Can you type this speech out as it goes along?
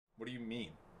What do you mean?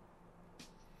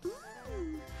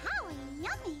 Mmm, how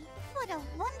yummy. What a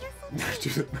wonderful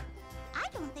treat. I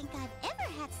don't think I've ever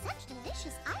had such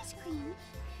delicious ice cream.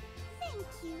 Thank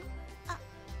you.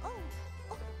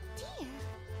 Oh dear.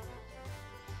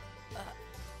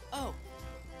 Oh,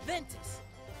 Ventus.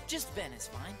 Just Ven is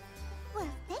fine.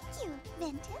 Well, thank you,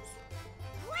 Ventus.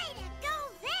 Way to go,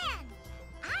 Ven!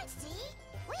 I see.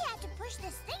 We have to push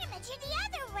this thingamajig the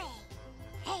other way.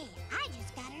 Hey, I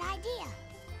just got an idea.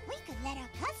 We could let our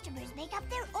customers make up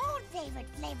their own favorite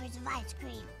flavors of ice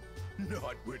cream.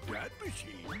 Not with that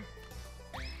machine.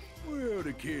 Well,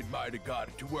 the kid might have got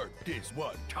it to work this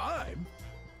one time,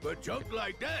 but junk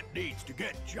like that needs to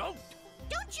get junked.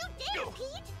 Don't you dare,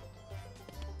 Pete!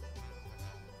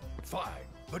 Fine,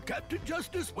 but Captain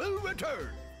Justice will return.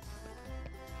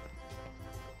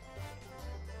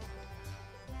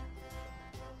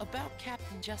 About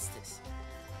Captain Justice.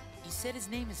 You said his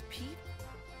name is Pete?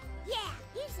 Yeah,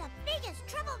 he's the biggest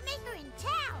troublemaker in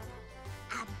town.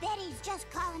 I bet he's just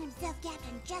calling himself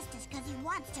Captain Justice because he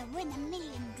wants to win the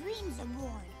Million Dreams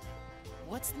Award.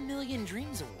 What's the Million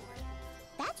Dreams Award?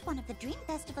 That's one of the Dream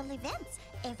Festival events.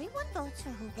 Everyone votes for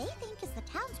who they think is the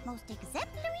town's most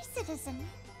exemplary citizen.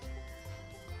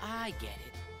 I get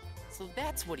it. So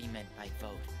that's what he meant by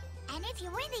vote. And if you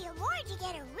win the award, you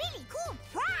get a really cool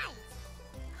prize.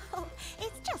 Oh,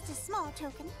 it's just a small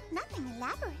token, nothing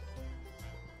elaborate.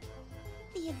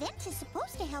 The event is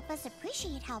supposed to help us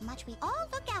appreciate how much we all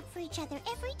look out for each other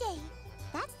every day.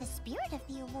 That's the spirit of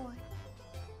the award.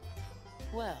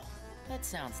 Well, that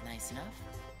sounds nice enough.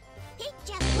 Pete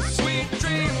just wants Sweet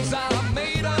dreams are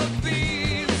made of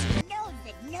these. knows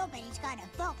that nobody's gonna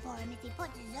vote for him if he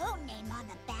puts his own name on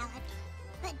the ballot.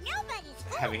 But nobody's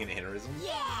fooled. Having an aneurysm?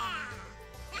 Yeah!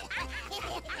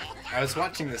 I was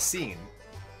watching the scene.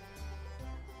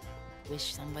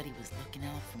 Wish somebody was looking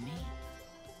out for me.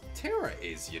 Terra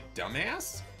is, you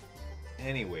dumbass.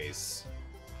 Anyways.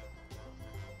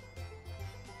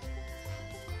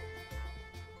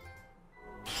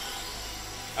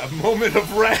 A moment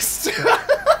of rest.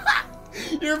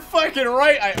 You're fucking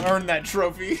right. I earned that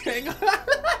trophy. Hang on.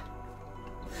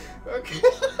 Okay.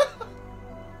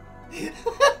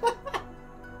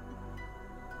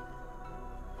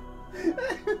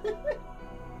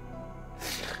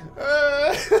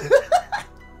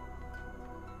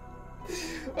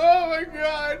 Oh my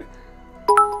god.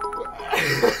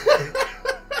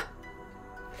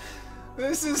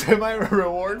 This is my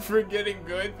reward for getting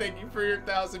good. Thank you for your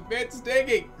 1,000 bits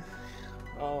digging.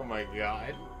 Oh my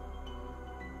god.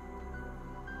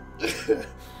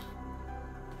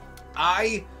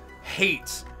 I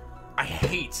hate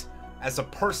as a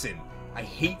person, I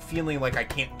hate feeling like I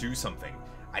can't do something.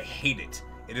 I hate it.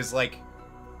 It is like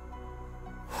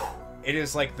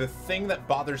the thing that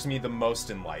bothers me the most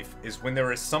in life is when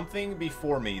there is something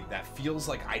before me that feels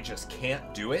like I just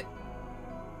can't do it.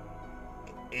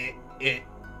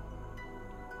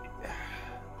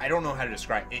 I don't know how to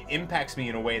describe it. It impacts me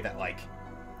in a way that, like,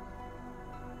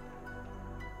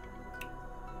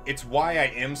 it's why I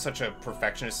am such a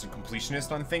perfectionist and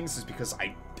completionist on things, is because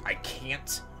I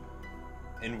can't,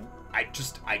 and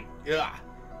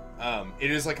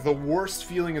it is like the worst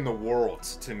feeling in the world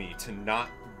to me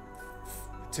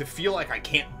to feel like I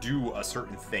can't do a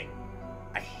certain thing.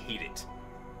 I hate it.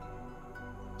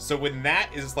 So when that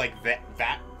is like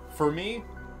that for me,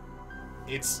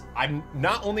 I'm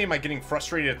not only am I getting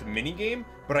frustrated at the minigame,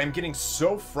 but I'm getting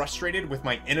so frustrated with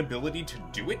my inability to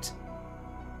do it.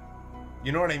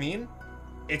 You know what I mean?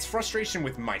 It's frustration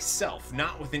with myself,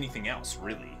 not with anything else,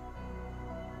 really.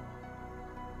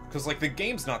 Because, like, the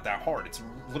game's not that hard. It's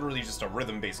literally just a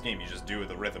rhythm-based game. You just do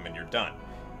the rhythm and you're done.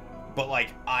 But,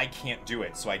 like, I can't do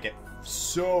it, so I get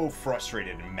so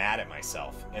frustrated and mad at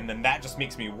myself. And then that just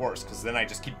makes me worse, because then I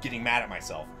just keep getting mad at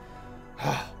myself.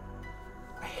 I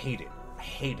hate it. I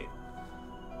hate it.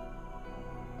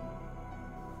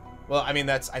 Well, I mean,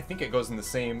 I think it goes in the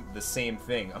same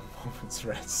thing. A moment's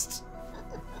rest.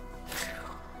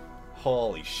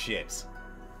 Holy shit.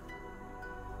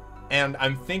 And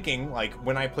I'm thinking, like,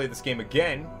 when I play this game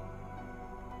again,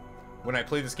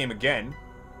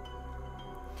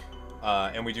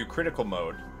 and we do critical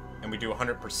mode, and we do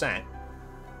 100%,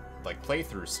 like,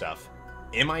 playthrough stuff,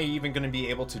 am I even going to be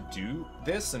able to do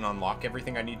this and unlock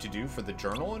everything I need to do for the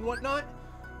journal and whatnot?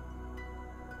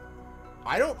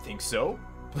 I don't think so.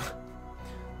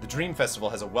 The Dream Festival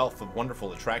has a wealth of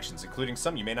wonderful attractions, including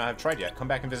some you may not have tried yet. Come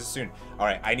back and visit soon.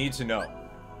 Alright, I need to know.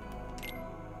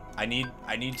 I need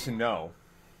to know.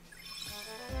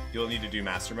 You'll need to do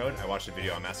Master Mode. I watched a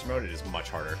video on Master Mode. It is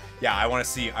much harder. Yeah, I want to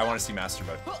see Master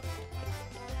Mode.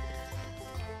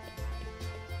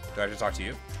 Do I have to talk to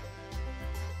you?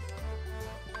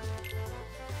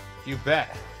 You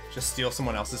bet. Just steal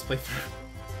someone else's playthrough.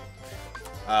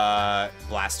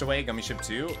 Blast Away, Gummy Ship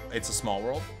 2. It's a Small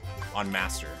World on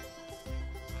Master.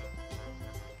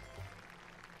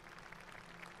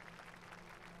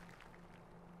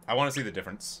 I want to see the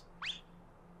difference.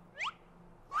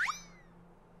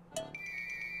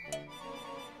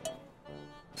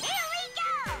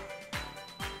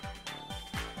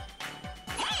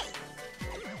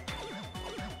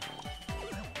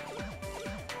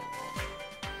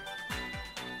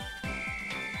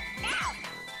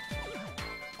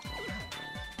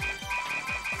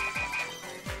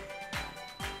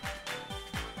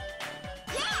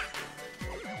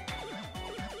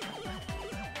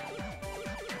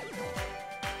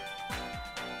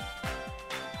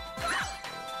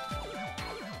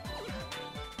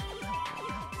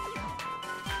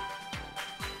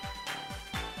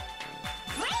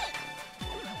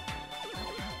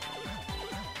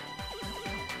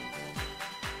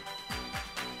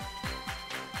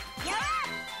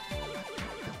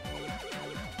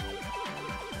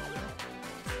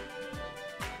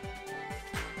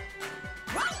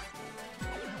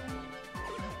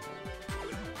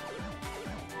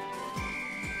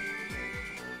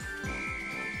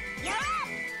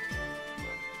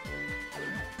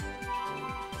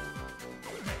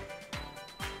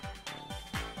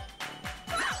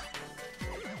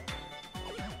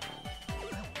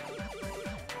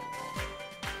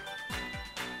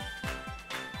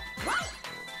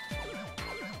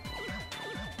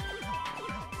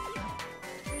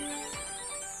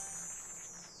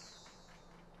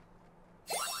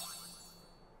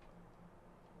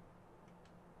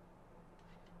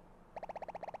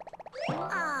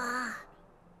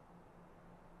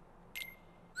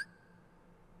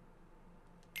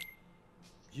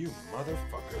 You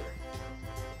motherfucker.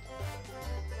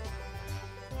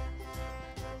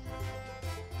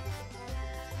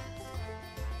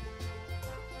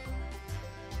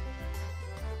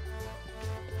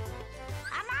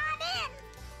 I'm on in.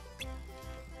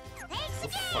 Thanks Go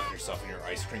again. fuck yourself in your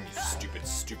ice cream, you stupid,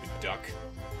 stupid duck.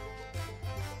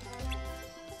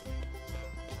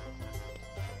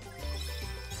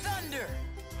 Thunder!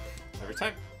 Every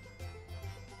time.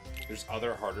 There's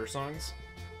other harder songs.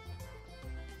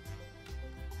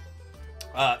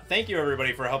 Thank you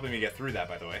everybody for helping me get through that,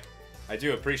 by the way. I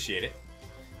do appreciate it.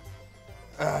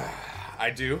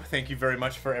 I do. Thank you very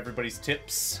much for everybody's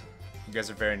tips. You guys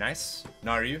are very nice.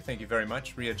 Naru, thank you very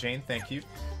much. Ria Jane, thank you.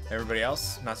 Everybody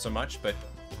else, not so much, but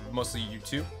mostly you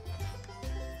two.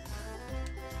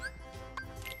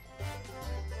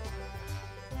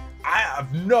 I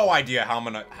have no idea how I'm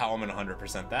gonna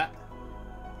 100% that.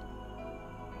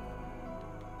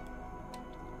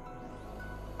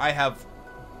 I have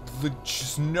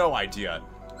just no idea.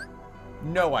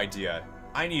 No idea.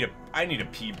 I need a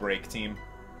pee break, team.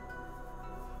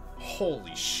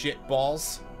 Holy shit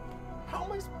balls. How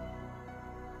am I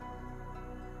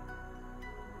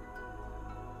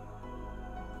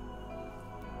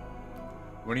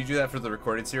When you do that for the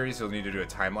recorded series, you'll need to do a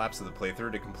time lapse of the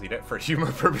playthrough to complete it for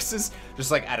humor purposes,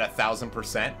 just like at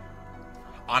 1000%.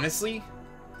 Honestly,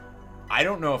 I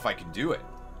don't know if I can do it.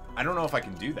 I don't know if I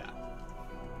can do that.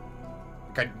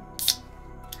 Like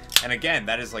and again,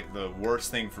 that is like the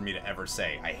worst thing for me to ever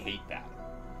say. I hate that.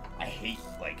 I hate,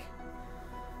 like,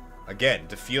 again,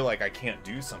 to feel like I can't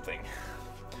do something.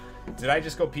 Did I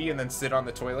just go pee and then sit on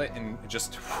the toilet and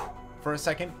just for a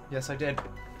second? Yes, I did.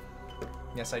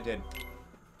 Yes, I did.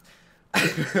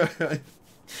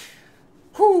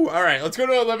 Whew, alright, let's go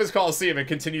to Olympus Coliseum and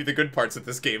continue the good parts of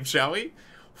this game, shall we?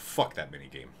 Fuck that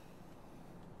minigame.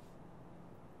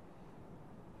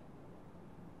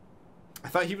 I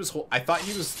thought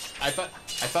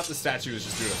the statue was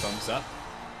just doing a thumbs up.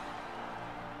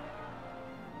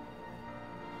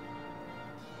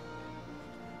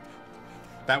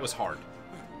 That was hard.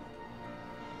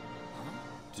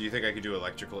 Do you think I could do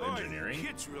electrical engineering?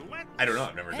 I don't know,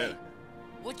 I've never did it.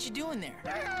 What you doing there?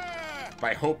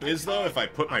 My hope is, though, if I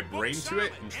put my brain to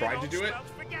it and tried to do it,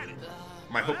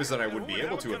 my hope is that I would be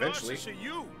able to eventually.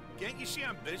 Can't you see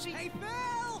I'm busy? Hey,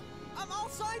 Phil! I'm all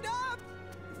signed up!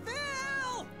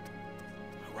 Phil! All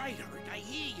right, Eric, I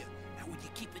hear you. Now, would you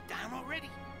keep it down already?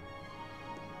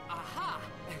 Aha!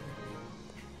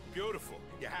 Beautiful.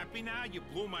 You happy now? You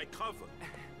blew my cover.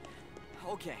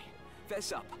 Okay,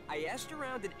 fess up. I asked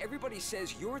around and everybody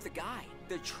says you're the guy.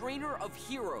 The trainer of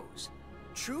heroes.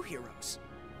 True heroes.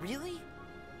 Really?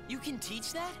 You can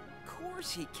teach that? Of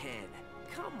course he can.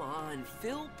 Come on,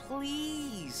 Phil,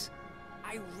 please.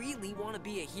 I really want to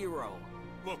be a hero.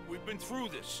 Look, we've been through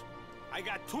this. I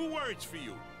got 2 words for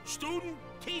you. Student,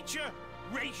 teacher,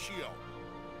 ratio.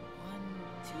 1,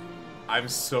 2... I'm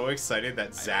so excited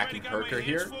that Zack and Herc are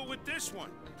here. With this one.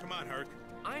 Come on, Herc.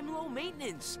 I'm low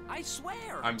maintenance, I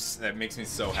swear. That makes me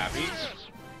so happy.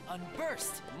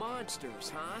 Unburst.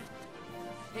 Monsters, huh?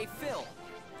 Hey, Phil,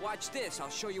 watch this. I'll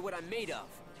show you what I'm made of.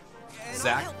 And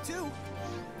Zack. I'll help too.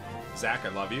 Zack, I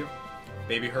love you.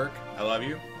 Baby Herc, I love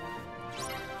you.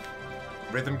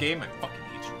 Rhythm game, I fucking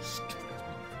hate you.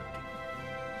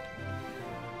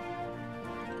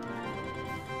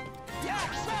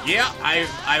 Yeah,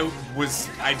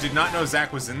 I did not know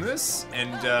Zack was in this,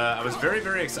 and I was very,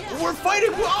 very excited. We're fighting!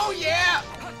 Oh yeah!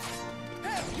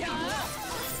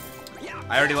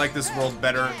 I already like this world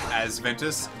better as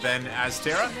Ventus than as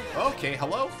Terra. Okay,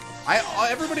 hello.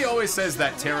 Everybody always says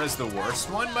that Terra's the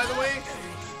worst one, by the way.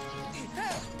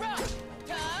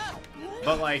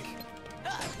 But like,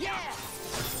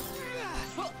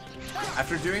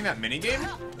 after doing that minigame,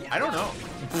 I don't know.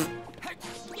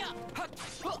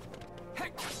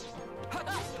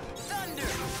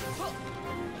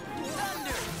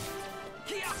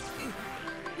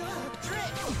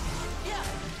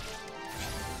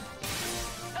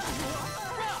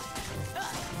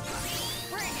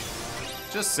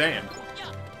 Just saying.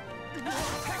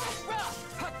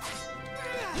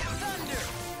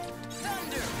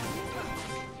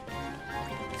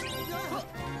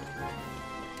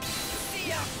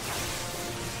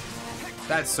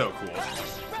 That's so cool.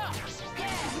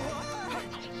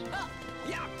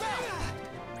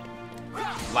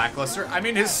 Lackluster. I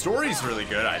mean, his story's really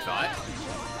good, I thought.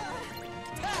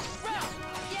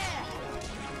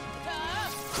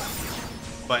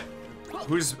 But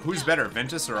who's better,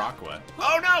 Ventus or Aqua?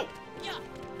 Oh no!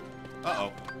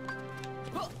 Uh-oh.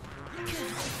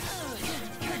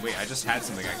 Wait, I just had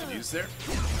something I could use there?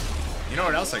 You know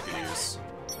what else I could use?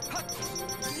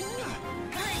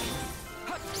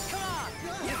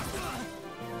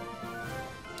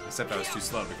 Except I was too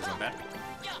slow because I'm bad.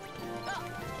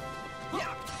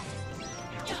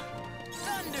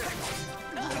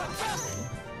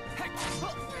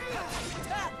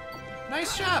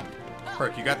 Nice job!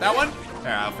 Herc, you got that one?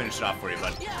 There, I'll finish it off for you,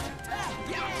 bud.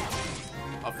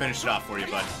 I'll finish it off for you,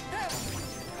 bud.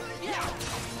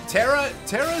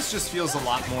 Terra's just feels a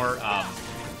lot more,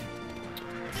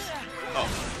 Oh.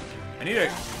 I need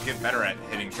to get better at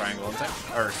hitting triangle all the time.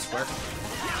 Or square.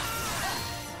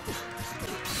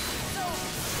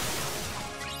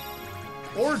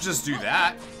 Or just do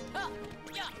that.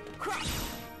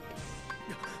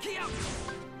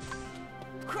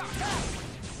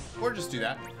 Or just do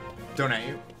that. Don't at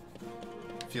you.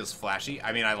 Feels flashy.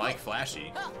 I mean, I like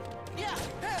flashy.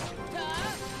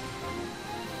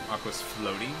 Aqua's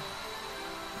floating.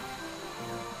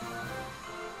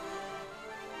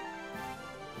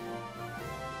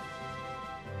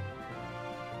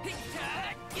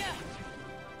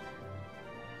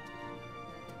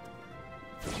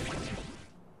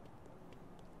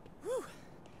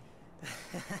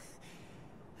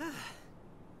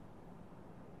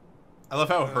 I love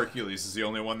how Hercules is the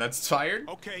only one that's tired.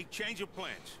 Okay, change of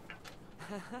plans.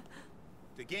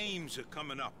 The games are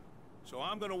coming up. So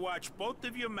I'm gonna watch both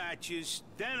of your matches,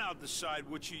 then I'll decide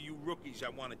which of you rookies I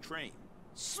want to train.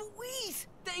 Sweet!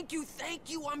 Thank you, thank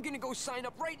you. I'm gonna go sign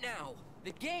up right now.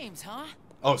 The games, huh?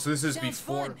 Oh, so this is Sounds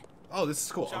before. fun. Oh, this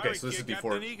is cool. Sorry, Okay, so this kid, is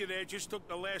before. Captain Eager there just took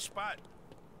the last spot.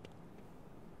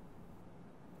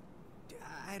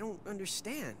 I don't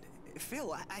understand.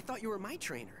 Phil, I thought you were my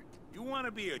trainer. You want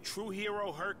to be a true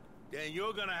hero, Herc? Then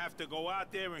you're gonna have to go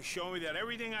out there and show me that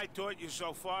everything I taught you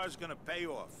so far is gonna pay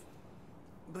off.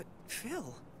 But,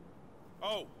 Phil...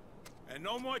 Oh, and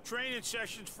no more training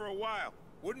sessions for a while.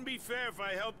 Wouldn't be fair if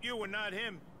I helped you and not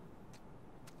him.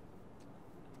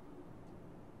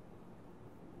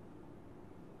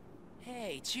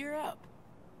 Hey, cheer up.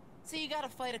 So you gotta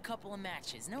fight a couple of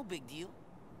matches, no big deal.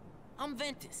 I'm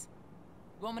Ventus.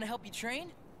 You want me to help you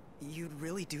train? You'd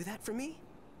really do that for me?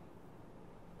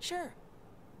 Sure.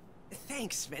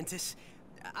 Thanks, Ventus.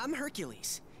 I'm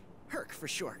Hercules. Herc for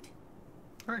short.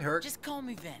 All right, Herc. Just call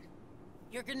me Ven.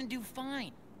 You're gonna do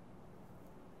fine.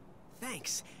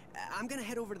 Thanks. I'm gonna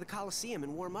head over to the Coliseum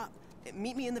and warm up.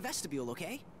 Meet me in the vestibule,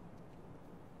 okay?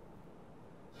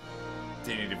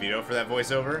 Danny DeVito for that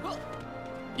voiceover.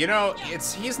 You know,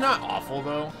 he's not awful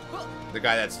though. The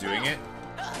guy that's doing it.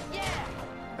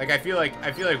 Like I feel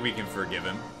like we can forgive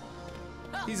him.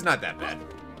 He's not that bad.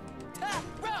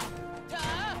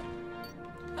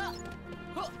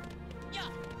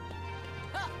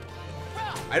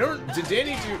 I don't. Did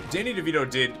Danny DeVito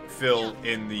did Phil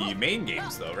in the main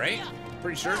games though, right?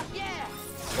 Pretty sure.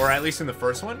 Or at least in the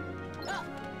first one.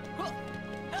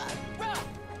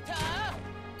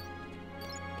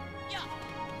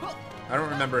 I don't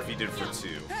remember if he did for 2.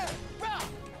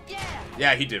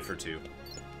 Yeah, he did for 2.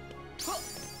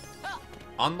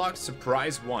 Unlocked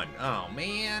surprise 1. Oh,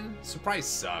 man. Surprise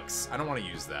sucks. I don't want to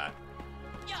use that.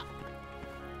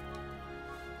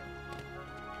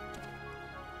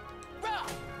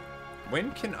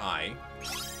 When can I...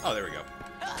 Oh, there we go.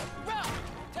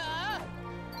 I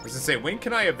was gonna say, when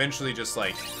can I eventually just,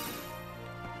 like...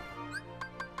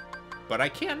 But I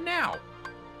can now.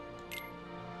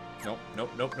 Nope, nope,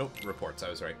 nope, nope. Reports,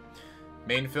 I was right.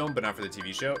 Main film, but not for the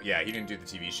TV show. Yeah, he didn't do the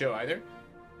TV show either.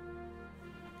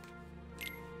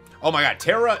 Oh my god,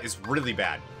 Terra is really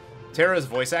bad. Terra's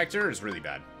voice actor is really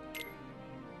bad.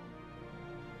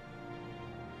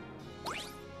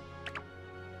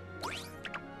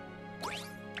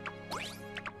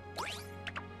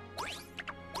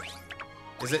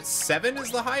 Is it 7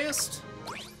 is the highest?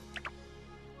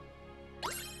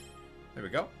 There we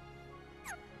go.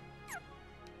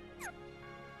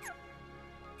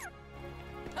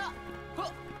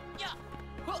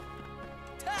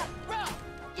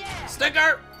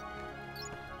 Sticker!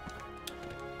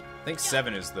 I think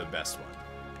 7 is the best one.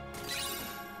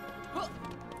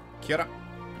 Kira.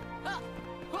 I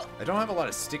don't have a lot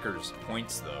of stickers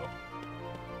points, though.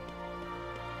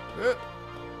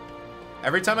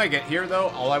 Every time I get here, though,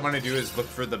 all I want to do is look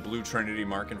for the blue Trinity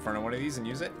mark in front of one of these and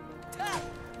use it.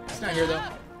 It's not here, though.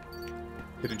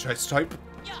 Hidden choice type.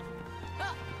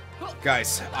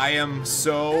 Guys, I am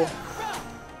so...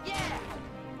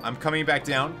 I'm coming back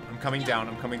down. I'm coming down.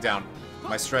 I'm coming down.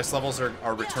 My stress levels are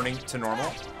returning to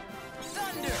normal.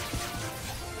 Thunder!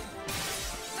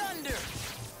 Thunder!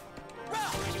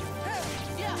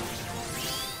 Yeah!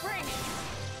 Bring it!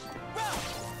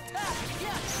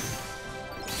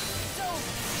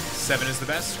 7 is the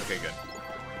best? Okay, good.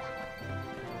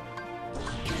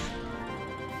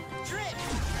 Drip!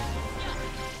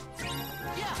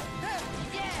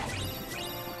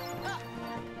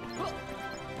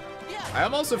 I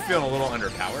am also feeling a little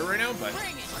underpowered right now, but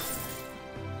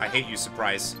I hate you,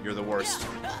 Surprise. You're the worst.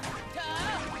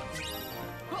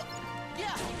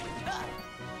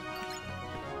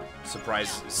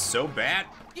 Surprise is so bad.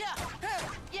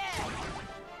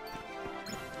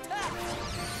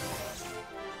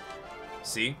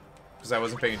 See? Because I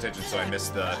wasn't paying attention, so I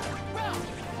missed the...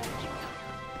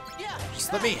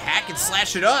 Just let me hack and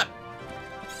slash it up!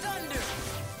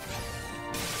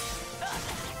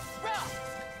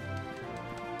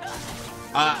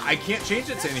 I can't change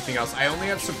it to anything else. I only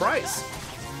have Surprise.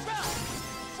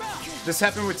 This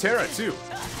happened with Terra, too.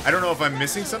 I don't know if I'm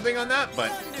missing something on that,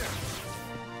 but...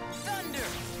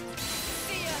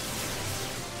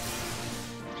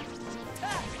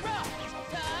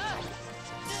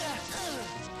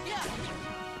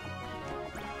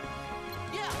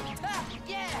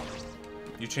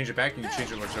 You change it back and you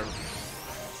change it whichever.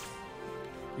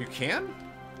 You can?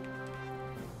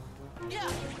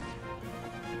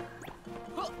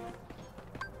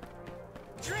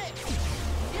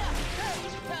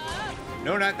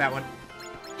 No, not that one.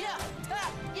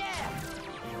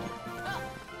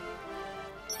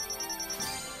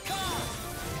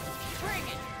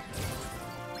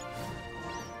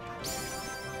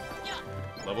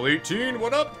 Level 18,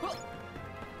 what up?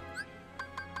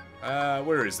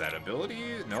 Where is that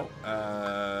ability? No.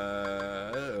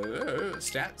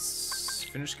 Stats,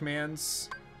 finish commands.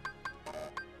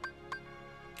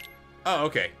 Oh,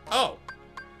 okay. Oh.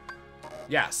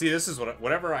 Yeah, see, this is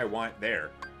whatever I want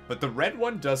there. But the red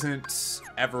one doesn't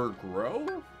ever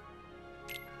grow?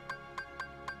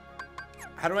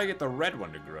 How do I get the red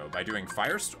one to grow? By doing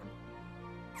Firestorm?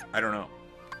 I don't know.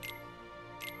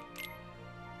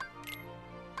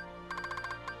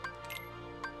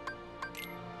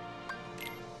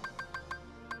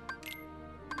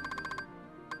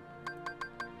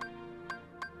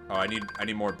 Oh, I need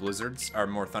more blizzards, or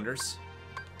more thunders.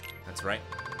 That's right.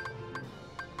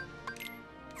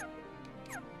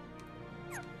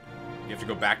 You have to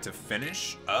go back to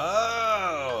finish?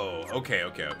 Oh! Okay,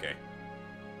 okay, okay.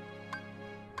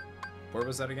 Where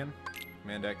was that again?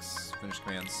 Command X, finish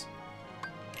commands.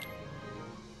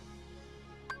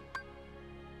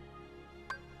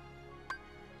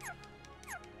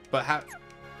 But how...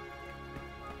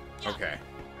 Okay.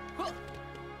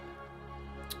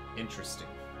 Interesting.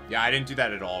 Yeah, I didn't do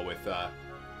that at all with,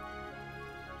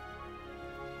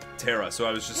 Terra, so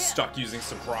I was just stuck using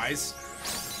Surprise.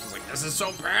 I was like, this is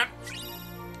so bad!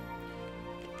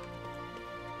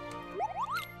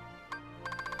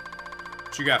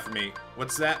 What you got for me?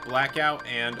 What's that? Blackout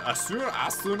and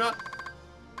Asuna?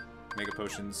 Mega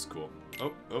potions, cool.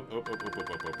 Oh.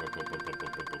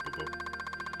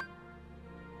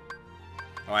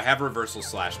 Oh, I have reversal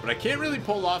slash, but I can't really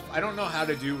pull off. I don't know how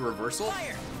to do reversal.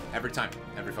 Every time.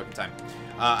 Every fucking time.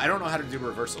 I don't know how to do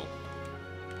reversal.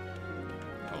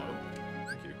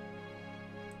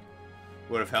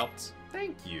 Would have helped.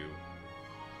 Thank you.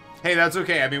 Hey, that's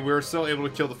okay. I mean, we were still able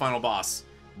to kill the final boss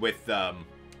with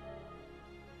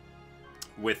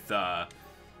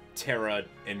Terra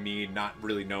and me not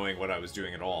really knowing what I was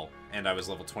doing at all. And I was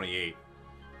level 28.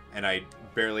 And I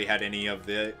barely had any of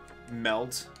the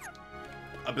meld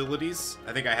abilities.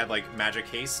 I think I had, like, magic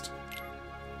haste.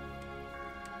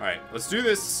 Alright, let's do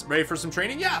this. Ready for some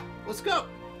training? Yeah, let's go.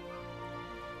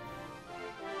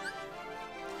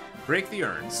 Break the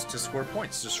urns to score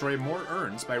points. Destroy more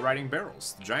urns by riding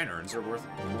barrels. The giant urns are worth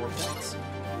more points.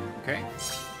 Okay.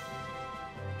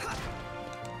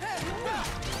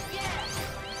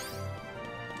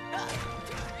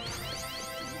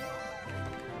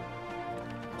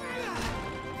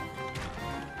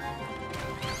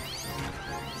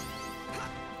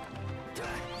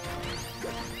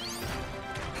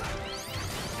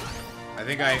 I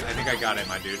think I got it,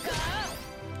 my dude.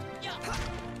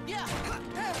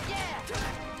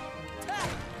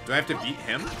 Do I have to beat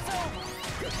him?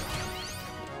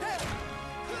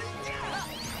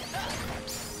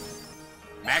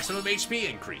 Maximum HP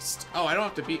increased. Oh, I don't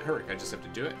have to beat Herc. I just have to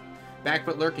do it. Back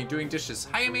but lurking, doing dishes.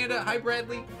 Hi, Amanda. Hi,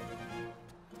 Bradley.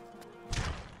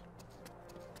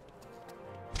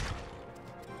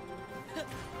 I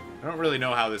don't really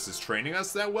know how this is training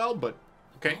us that well, but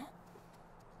okay.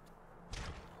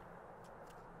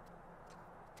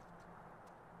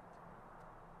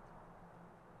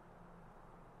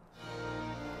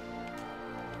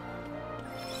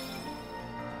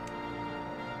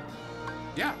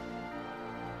 Yeah.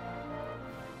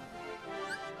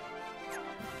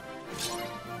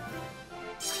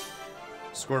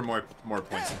 Score more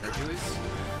points than Hercules.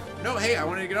 No, hey, I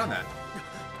wanted to get on that.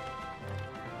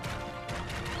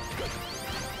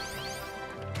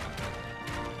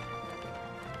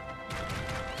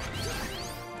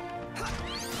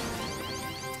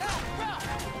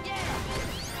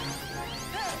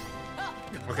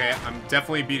 Okay, I'm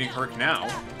definitely beating Herc now.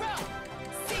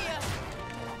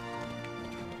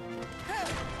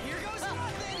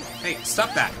 Hey,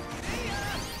 stop that.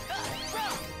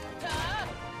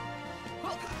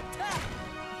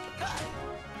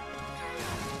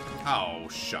 Oh,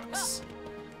 shucks.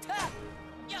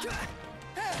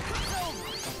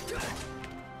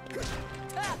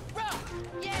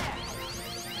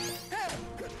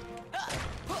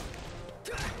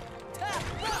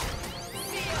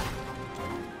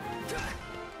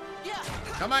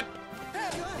 Come on.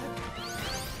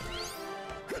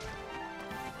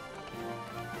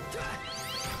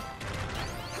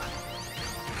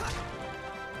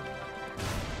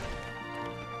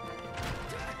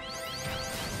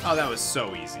 Oh, that was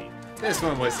so easy. This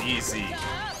one was easy.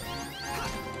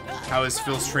 How is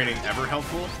Phil's training ever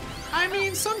helpful? I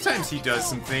mean, sometimes he does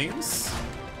some things.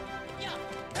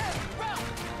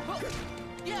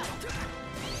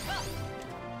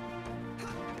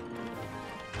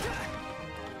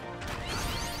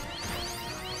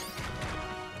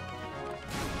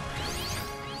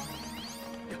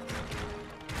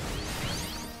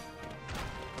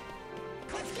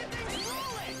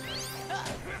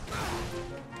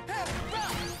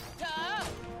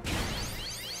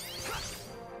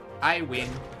 I win.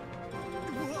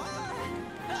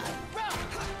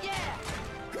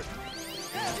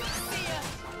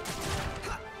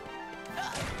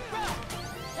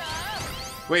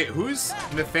 Wait, who's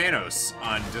Nathanos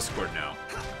on Discord now?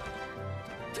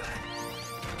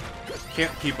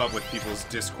 Can't keep up with people's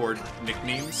Discord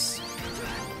nicknames.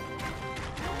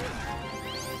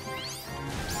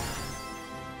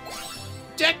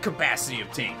 Deck capacity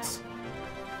obtained.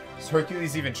 Is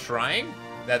Hercules even trying?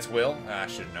 That's Will. Ah,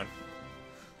 should have known.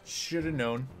 Should have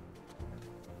known.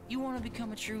 You want to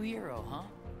become a true hero, huh?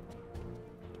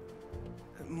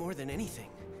 More than anything.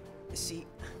 See,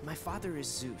 my father is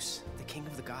Zeus, the king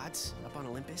of the gods, up on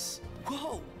Olympus.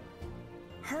 Whoa!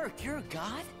 Herc, you're a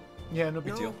god? Yeah, no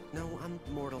big deal. No, I'm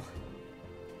mortal.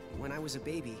 When I was a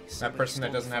baby, That person that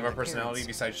stole doesn't me have from a my personality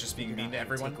parents. besides just being Figured mean to out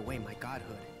how everyone. Take away my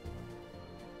godhood.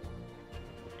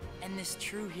 And this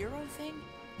true hero thing?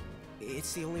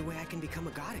 It's the only way I can become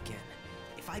a god again.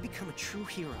 If I become a true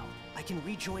hero, I can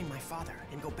rejoin my father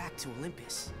and go back to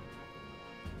Olympus.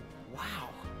 Wow.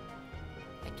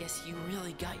 I guess you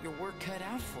really got your work cut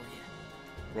out for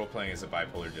you. Role-playing is a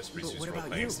bipolar just But reduce what about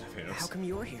role-playing you? Nathanos. How come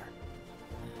you're here?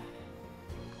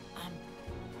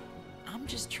 I'm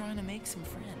just trying to make some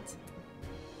friends.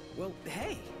 Well,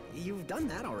 hey, you've done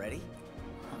that already.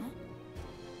 Huh?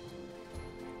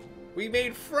 We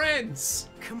made friends!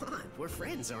 Come on, we're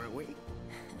friends, aren't we?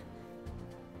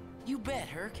 You bet,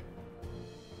 Herc.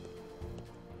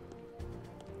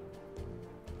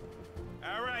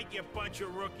 All right, you bunch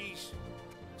of rookies.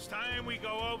 It's time we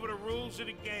go over the rules of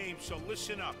the game, so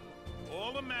listen up.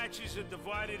 All the matches are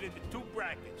divided into 2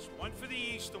 brackets, one for the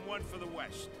East and one for the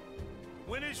West.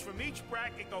 Winners from each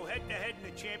bracket go head-to-head in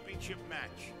the championship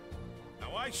match.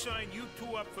 Now, I signed you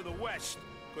 2 up for the West,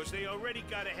 because they already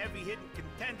got a heavy-hitting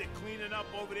contender cleaning up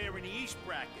over there in the East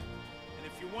bracket. And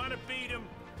if you want to beat them,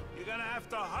 you're gonna have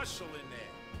to hustle in there.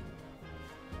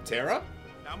 Terra?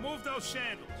 Now move those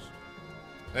sandals.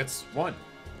 That's 1.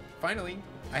 Finally,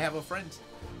 I have a friend.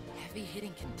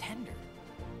 Heavy-hitting contender.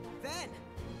 Ven,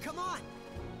 come on.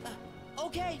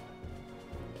 Okay.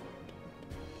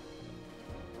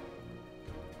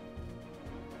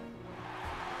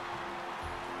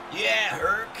 Yeah,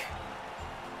 Herc.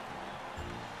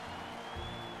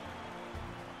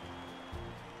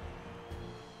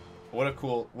 What a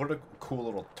cool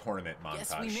little tournament montage.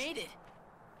 Guess we made it.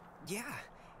 Yeah,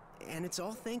 and it's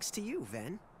all thanks to you,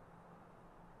 Ven.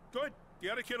 Good. The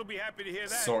other kid will be happy to hear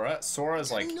that.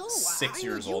 Sora's like No, 6 I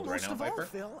years need you old right most now, of all, Viper.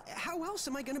 Phil. How else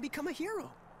am I going to become a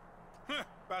hero? Huh,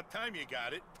 about time you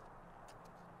got it.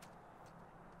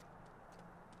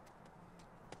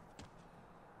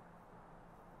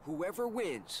 Whoever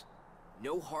wins,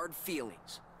 no hard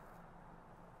feelings.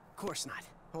 Of course not.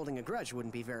 Holding a grudge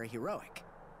wouldn't be very heroic.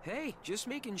 Hey, just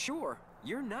making sure.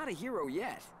 You're not a hero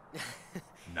yet.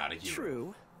 Not a hero.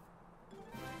 True.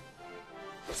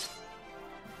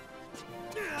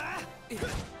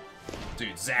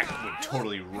 Dude, Zack would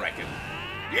totally wreck him.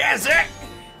 Yeah, Zack!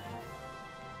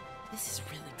 This is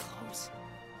really close.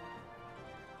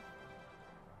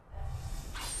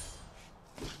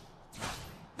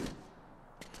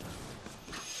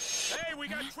 Hey, we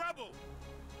got trouble!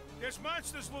 There's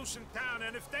monsters loose in town,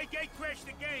 and if they gatecrash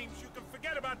the games, you can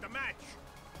forget about the match.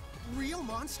 Real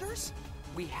monsters?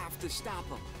 We have to stop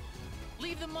them.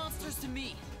 Leave the monsters to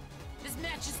me. This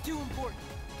match is too important.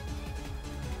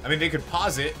 I mean, they could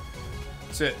pause it.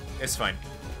 It's fine.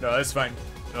 No, it's fine.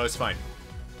 No, it's fine.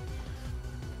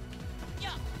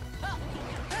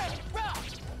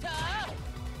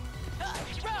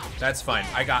 That's fine.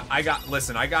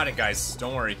 Listen, I got it, guys.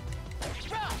 Don't worry.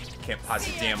 Can't pause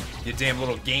your damn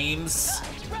little games.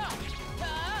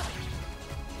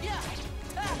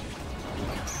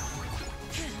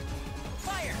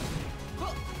 Fire!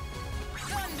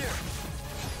 Thunder!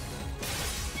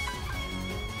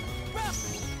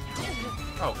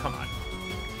 Oh, come on.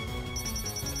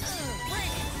 Bring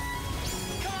it!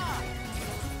 Come on!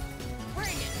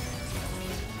 Bring it!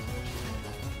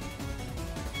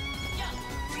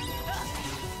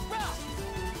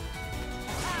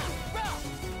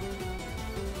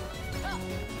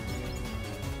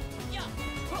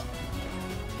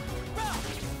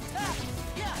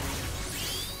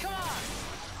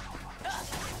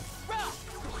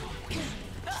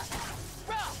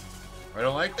 I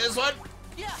don't like this one.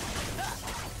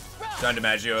 Don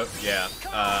DiMaggio, yeah.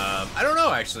 I don't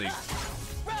know, actually.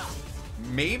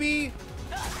 Maybe?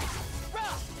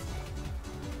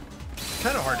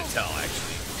 Kind of hard to tell,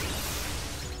 actually.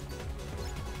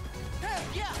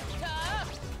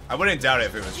 I wouldn't doubt it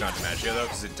if it was John DiMaggio, though,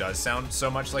 because it does sound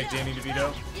so much like Danny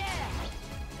DeVito.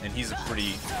 And he's a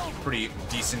pretty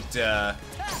decent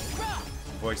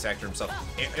voice actor himself.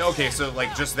 Okay, so,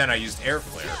 like, just then I used air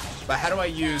flare. But how do I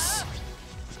use...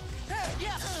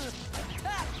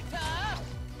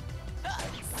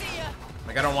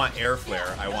 Like, I don't want air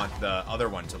flare. I want the other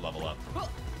one to level up.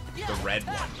 The red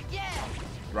one.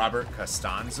 Robert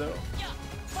Costanzo?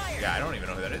 Yeah, I don't even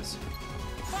know who that is.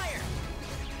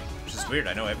 Which is weird.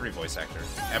 I know every voice actor.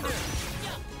 Ever.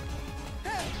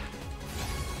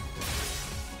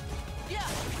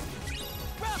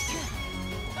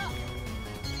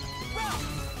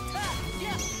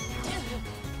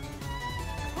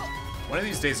 One of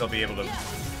these days I'll be able to,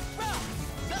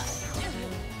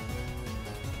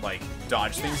 like,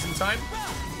 dodge things in time.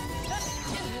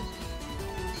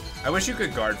 I wish you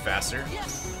could guard faster.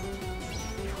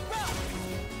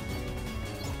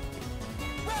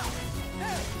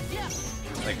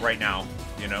 Like right now,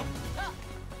 you know?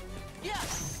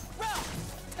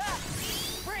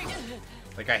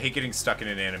 Like, I hate getting stuck in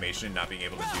an animation and not being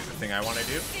able to do the thing I want to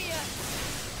do.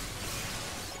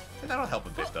 And that'll help a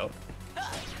bit, though.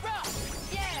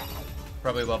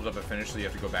 Probably leveled up a finish, so you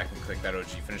have to go back and click that OG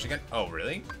finish again. Oh,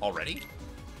 really? Already?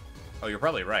 Oh, you're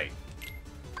probably right.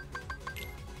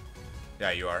 Yeah,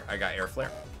 you are. I got air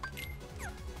flare.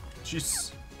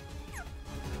 Jeez.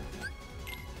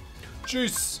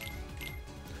 Jeez.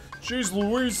 Jeez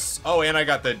Louise. Oh, and I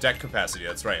got the deck capacity.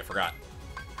 That's right. I forgot.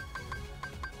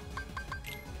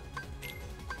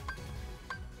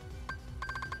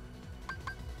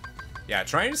 Yeah,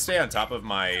 trying to stay on top of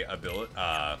my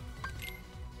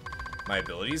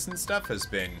abilities and stuff has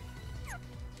been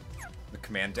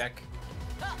command deck.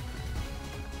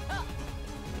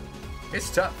 It's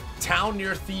tough. Town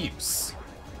near Thebes.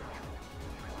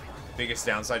 Biggest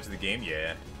downside to the game?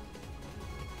 Yeah.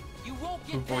 You won't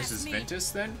get Who voices past me. Ventus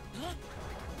then?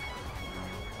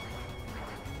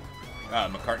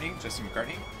 McCartney? Jesse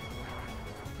McCartney?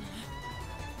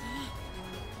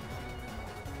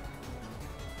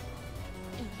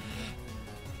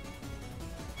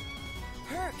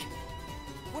 Herc,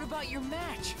 what about your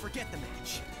match? Forget the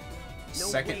match. No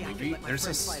Second way I can movie? let my There's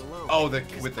friend this. fight alone, Oh,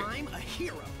 because with the I'm a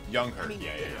hero. young her. I mean,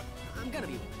 Yeah. I'm gonna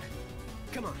be one.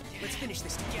 Come on, let's finish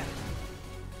this together.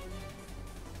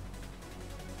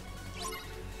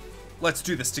 Let's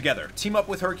do this together. Team up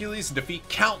with Hercules and defeat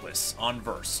countless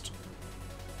unversed.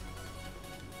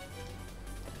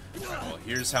 Alright, well,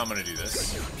 here's how I'm gonna do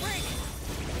this. Bring it!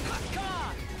 Come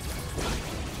on!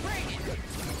 Bring it!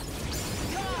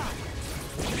 Come on!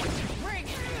 Bring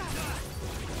it!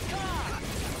 Come on!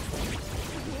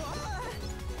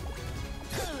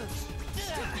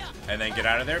 And then get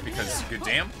out of there because good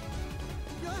damn.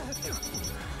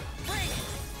 Bring it!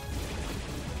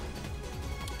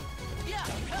 Yeah!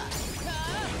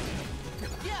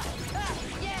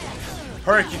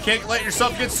 Herc, you can't let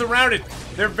yourself get surrounded.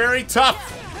 They're very tough.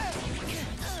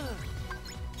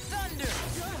 Thunder!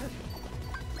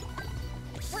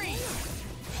 Freeze!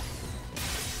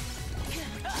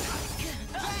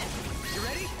 You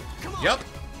ready? Come on. Yep.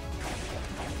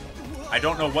 I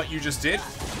don't know what you just did.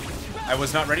 I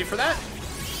was not ready for that.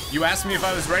 You asked me if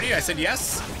I was ready. I said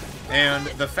yes. And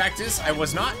the fact is, I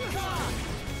was not.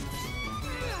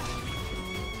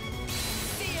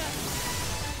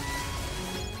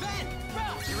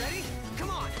 You ready? Come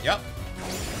on. Yep.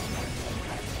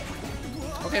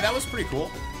 Okay, that was pretty cool.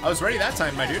 I was ready that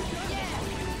time, my dude.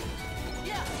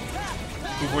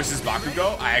 Who voices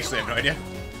Bakugo? I actually have no idea.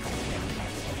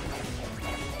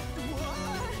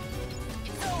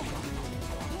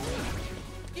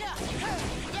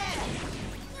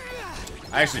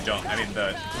 I actually don't. I mean,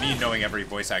 me knowing every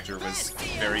voice actor was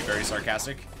very, very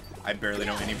sarcastic. I barely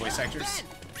know any voice actors.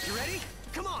 You ready?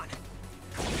 Come on.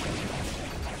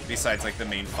 Besides, like, the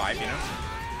main five, you know?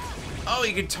 Oh,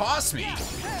 he can toss me!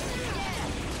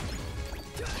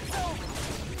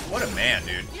 What a man,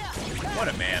 dude. What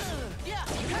a man.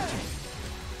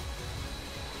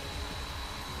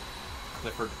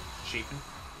 Clifford Chapin.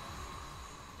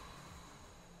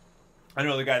 I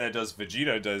know the guy that does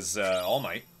Vegeta does All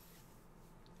Might.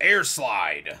 Air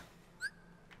Slide!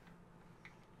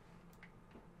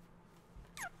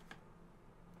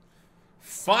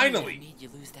 Finally! I made you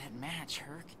lose that match,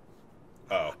 Herc.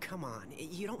 Oh. Come on,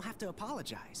 you don't have to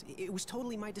apologize. It was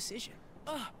totally my decision.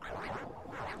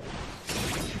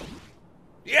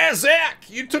 Yeah, Zack!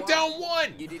 You took down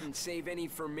one! You didn't save any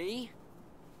for me?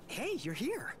 Hey, you're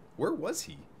here. Where was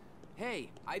he? Hey,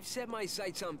 I've set my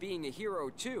sights on being a hero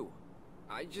too.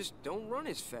 I just don't run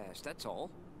as fast, that's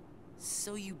all.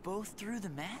 So you both threw the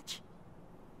match?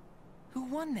 Who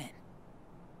won then?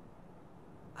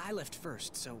 I left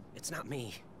first, so it's not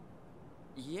me.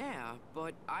 Yeah,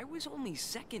 but I was only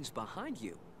seconds behind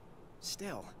you.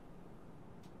 Still.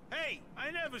 Hey,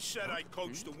 I never said I'd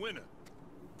coach the winner.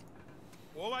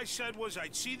 All I said was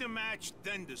I'd see the match,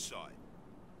 then decide.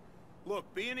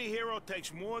 Look, being a hero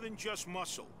takes more than just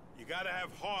muscle. You gotta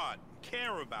have heart and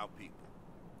care about people.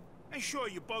 And sure,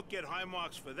 you both get high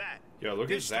marks for that. Yo, look at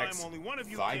this Zack's time, only one of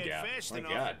you thigh cared gap. fast My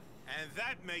enough, God. and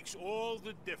that makes all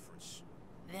the difference.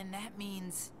 Then that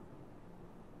means...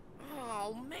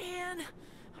 Oh, man.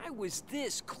 I was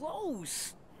this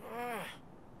close.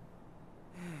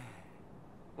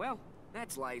 Well,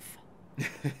 that's life.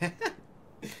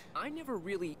 I never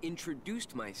really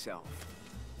introduced myself.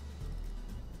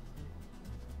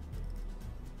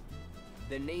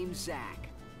 The name's Zack.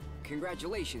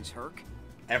 Congratulations, Herc.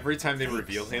 Every time they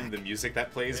reveal him, the music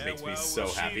that plays Yeah, makes me well, so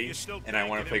we'll see if happy, you're still and I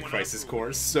want to play tanking it when Crisis I'm Core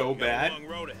through. so You got bad. a long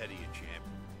road ahead of you, champ.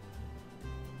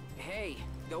 Hey,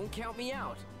 don't count me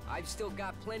out. I've still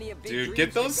got plenty of big Dude, dreams get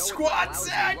to those go with squats, my lousy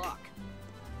Zack! luck.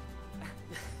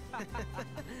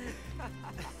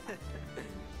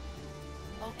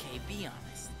 Okay, be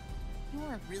honest. You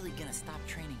weren't really gonna stop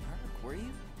training Herc, were you?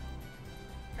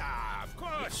 Ah, of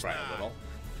course Cry a not. little.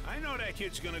 I know that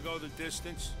kid's gonna go the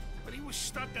distance, but he was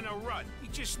stuck in a rut. He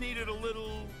just needed a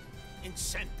little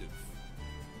incentive.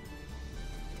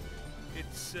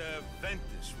 It's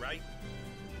Ventus, right?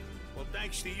 Well,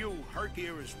 thanks to you, Herc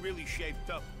here is really shaped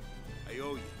up. I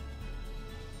owe you.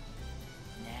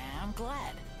 Nah, I'm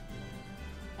glad.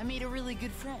 I made a really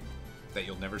good friend. That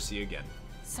you'll never see again.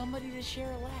 Somebody to share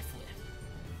a laugh with.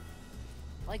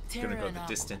 Like Terra Gonna go and the Aqua.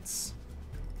 distance.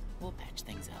 We'll patch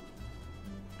things up.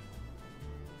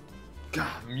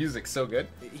 God, music's so good.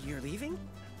 You're leaving?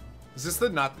 Is this the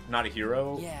not a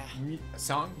hero Yeah.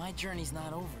 song? My journey's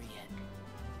not over yet.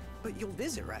 But you'll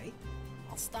visit, right?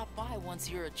 I'll stop by once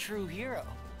you're a true hero.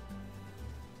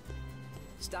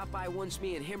 Stop by once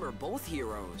me and him are both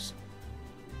heroes.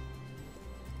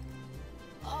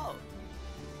 Oh,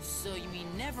 so you mean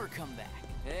never come back?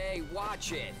 Hey,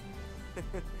 watch it.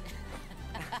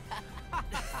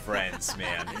 Friends,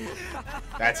 man.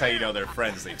 That's how you know they're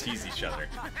friends. They tease each other.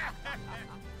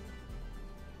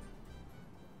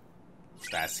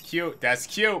 That's cute. That's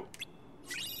cute.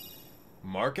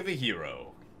 Mark of the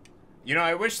hero. You know,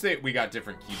 I wish that we got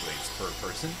different keyblades per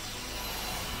person.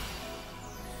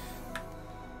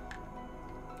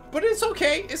 But it's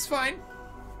okay. It's fine.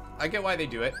 I get why they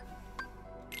do it.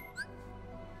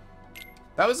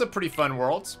 That was a pretty fun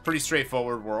world. Pretty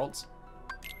straightforward world.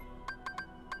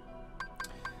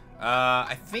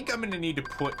 I think I'm going to need to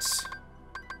put...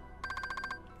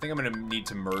 I think I'm going to need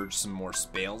to merge some more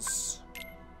spells.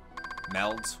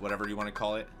 Melds, whatever you want to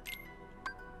call it.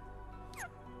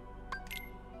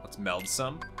 Let's meld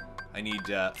some. I need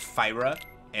Fyra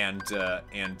and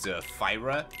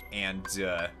Fyra and...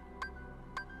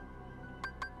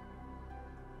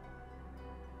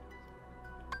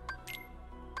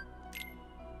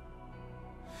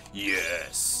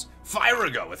 Yes!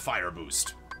 Fyra go with Fire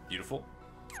Boost. Beautiful.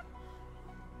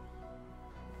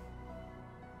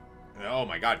 Oh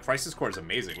my god, Crisis Core is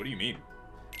amazing. What do you mean?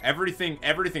 Everything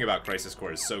about Crisis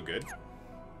Core is so good.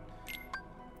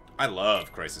 I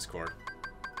love Crisis Core.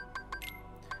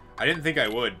 I didn't think I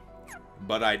would,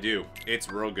 but I do.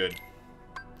 It's real good.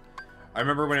 I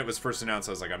remember when it was first announced,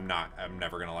 I was like, I'm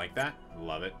never gonna like that.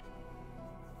 Love it.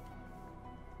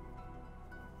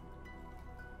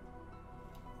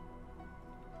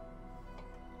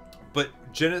 But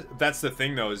that's the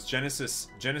thing though, is Genesis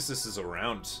is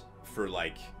around for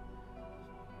like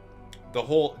the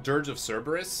whole Dirge of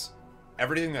Cerberus.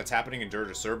 Everything that's happening in Dirge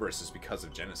of Cerberus is because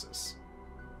of Genesis.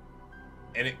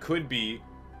 And it could be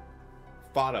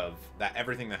thought of that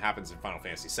everything that happens in Final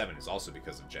Fantasy VII is also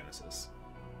because of Genesis.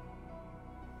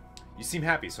 You seem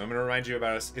happy, so I'm going to remind you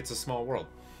about It's a Small World.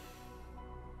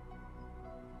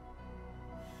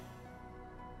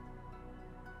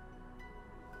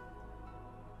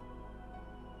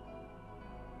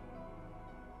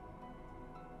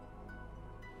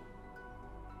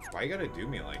 Why you gotta do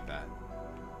me like that?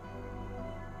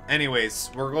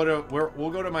 Anyways, we'll go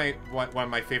to my one of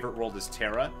my favorite world is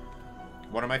Terra.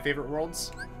 One of my favorite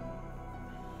worlds.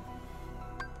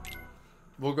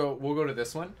 We'll go to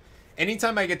this one.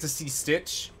 Anytime I get to see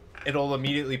Stitch, it'll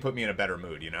immediately put me in a better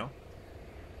mood, you know?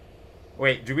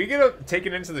 Wait, do we get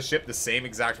taken into the ship the same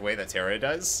exact way that Terra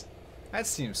does? That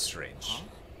seems strange. Huh?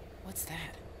 What's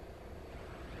that?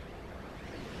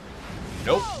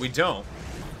 Nope, we don't.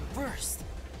 Burst.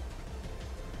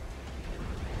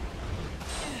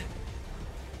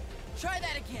 Try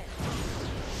that again.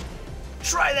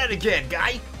 Try that again,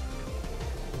 guy.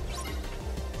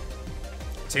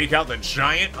 Take out the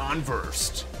giant on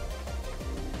Burst.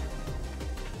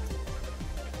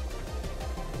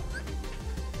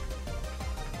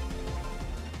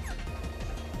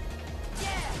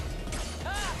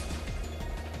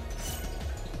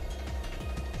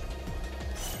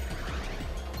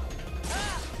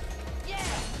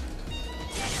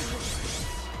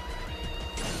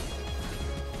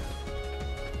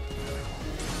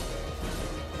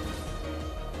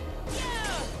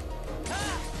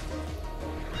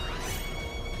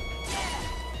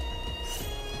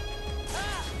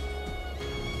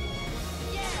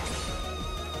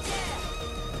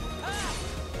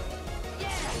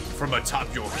 From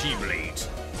atop your keyblade.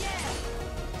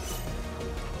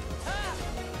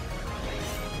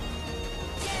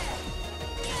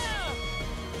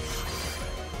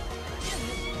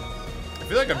 I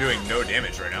feel like I'm doing no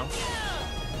damage right now.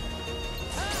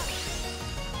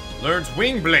 Learns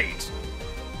Wing Blade.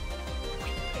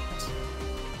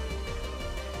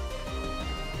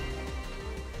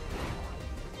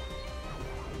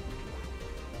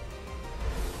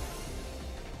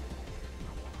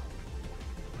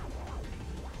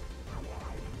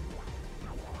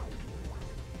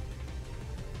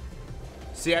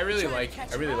 See, I really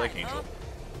like Angel.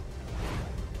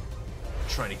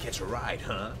 Trying to catch a ride,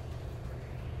 huh?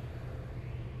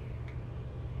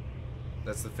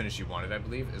 That's the finish you wanted, I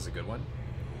believe, is a good one.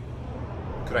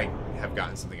 Could I have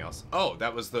gotten something else? Oh,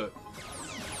 that was the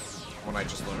one I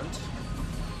just learned.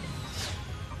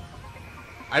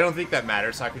 I don't think that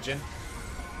matters, Sakujin.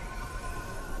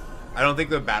 I don't think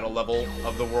the battle level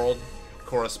of the world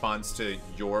corresponds to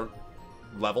your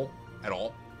level at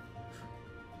all.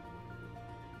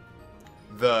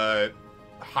 The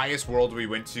highest world we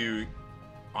went to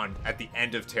at the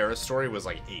end of Terra's story was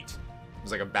like 8. It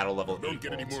was like a battle level 8. Don't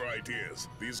get any more ideas.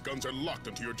 These guns are locked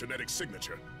into your genetic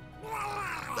signature.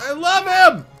 I love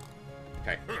him!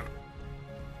 Okay.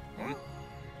 Huh?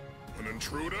 An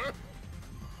intruder?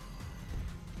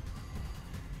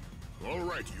 All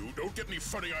right, you. Don't get any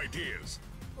funny ideas.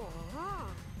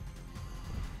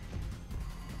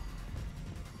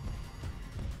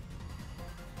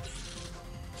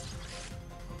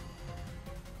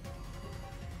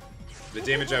 The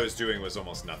damage I was doing was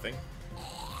almost nothing.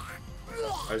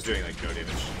 I was doing like no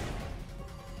damage.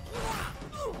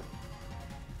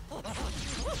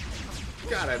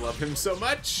 God, I love him so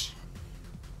much.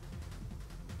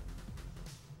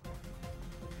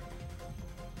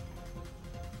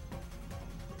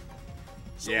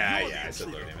 So Yeah, you're yeah, the I said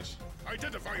low intruder. damage.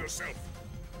 Identify yourself.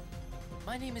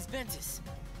 My name is Ventus.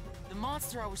 The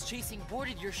monster I was chasing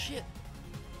boarded your ship.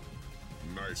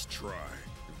 Nice try.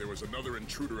 If there was another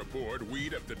intruder aboard,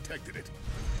 we'd have detected it.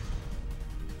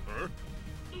 Huh?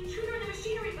 Intruder in the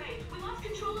machinery bay. We lost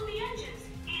control of the engines.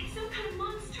 It's some kind of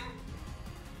monster.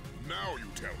 Now you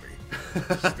tell me.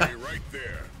 Stay right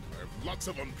there. I have lots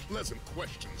of unpleasant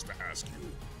questions to ask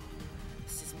you.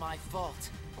 This is my fault.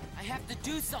 I have to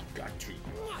do something. Got to.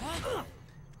 Huh?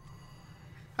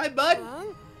 Hi, bud.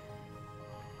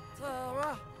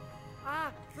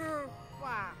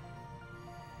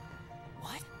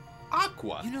 What?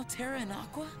 Aqua. You know Terra and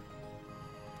Aqua?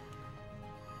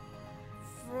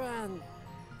 Friend.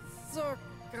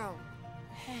 Circle.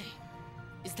 Hey,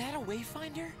 is that a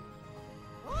wayfinder?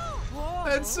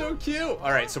 That's so cute.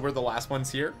 All right, so we're the last ones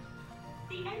here.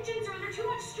 The engines are under too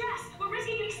much stress. We're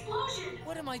risking an explosion.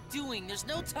 What am I doing? There's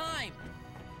no time.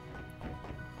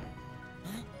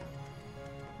 Huh?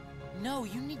 No,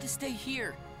 you need to stay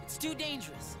here. It's too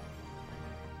dangerous.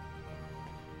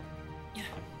 Yeah.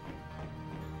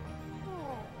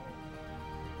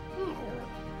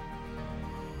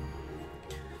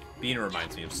 Bean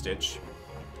reminds me of Stitch.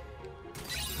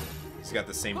 He's got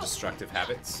the same destructive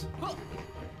habits.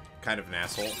 Kind of an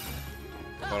asshole,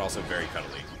 but also very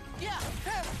cuddly. Yeah.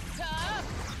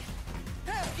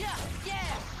 Yeah.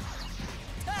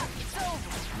 It's over.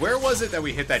 Where was it that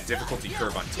we hit that difficulty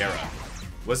curve on Terra?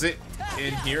 Was it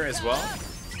in here as well?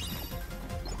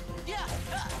 Yeah.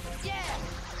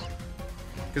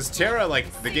 Because Terra,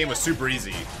 like, the game was super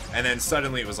easy, and then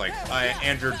suddenly it was like,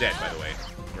 and you're dead, by the way.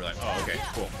 We're like, oh, okay,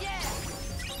 cool.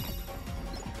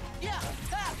 Yeah.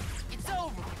 It's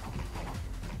over.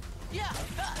 Yeah.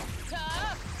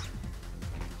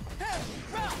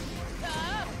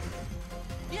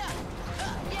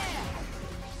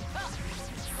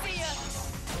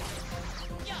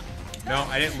 No,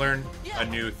 I didn't learn a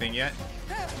new thing yet.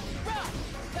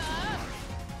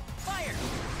 Fire.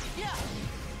 Yeah.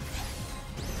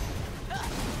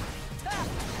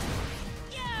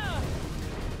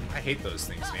 I hate those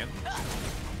things, man.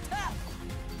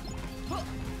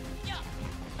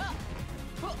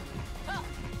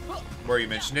 Where you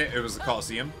mentioned it, it was the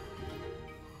Coliseum.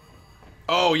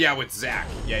 Oh yeah, with Zack.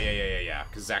 Yeah.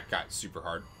 Because Zack got super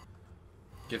hard.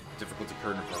 Get difficulty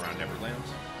curve around Neverland.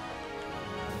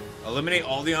 Eliminate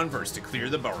all the unversed to clear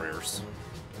the barriers.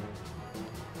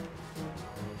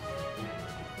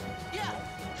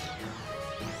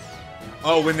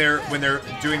 Oh, when they're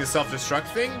doing the self-destruct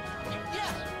thing?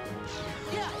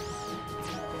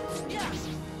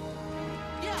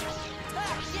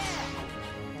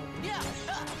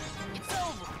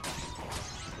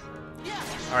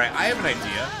 All right, I have an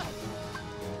idea.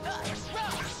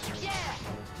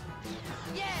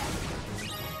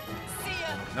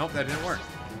 Nope, that didn't work.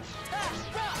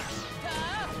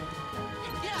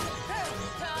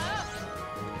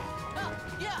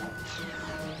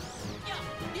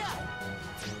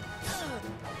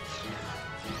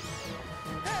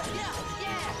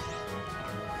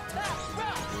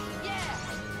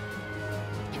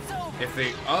 If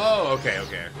they... Oh, okay.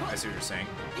 I see what you're saying.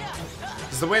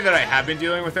 Because the way that I have been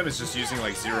dealing with them is just using,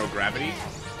 like, zero gravity.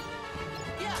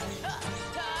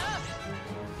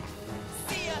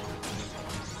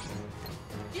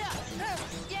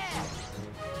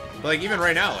 But, like, even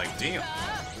right now, like, damn.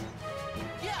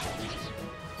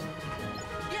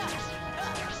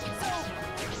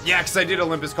 Yeah, because I did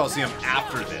Olympus Coliseum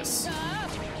after this.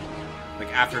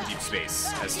 Like, after Deep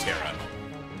Space as Terra.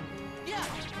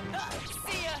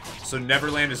 So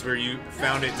Neverland is where you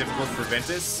found it difficult for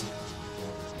Ventus?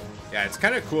 Yeah, it's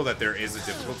kind of cool that there is a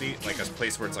difficulty, like a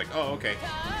place where it's like, oh, okay.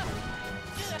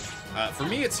 For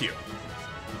me, it's here.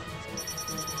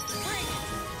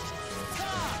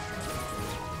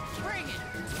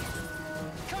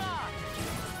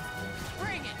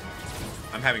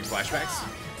 I'm having flashbacks.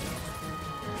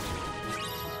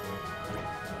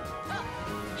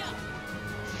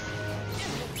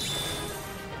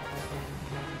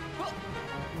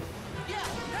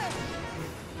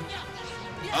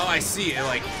 Oh, I see. It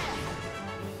like...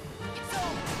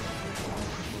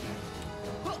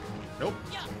 Nope.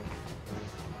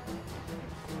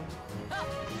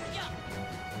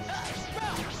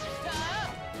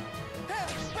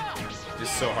 Is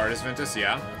so hard as Ventus?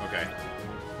 Yeah? Okay.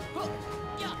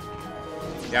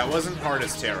 Yeah, it wasn't hard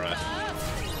as Terra.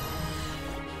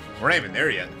 We're not even there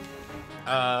yet.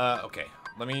 Okay.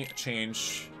 Let me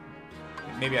change...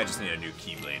 Maybe I just need a new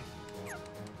Keyblade.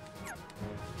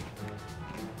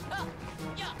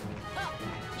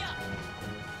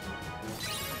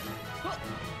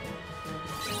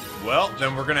 Well,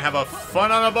 then we're gonna have a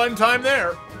fun on a bun time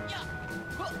there.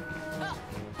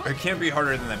 It can't be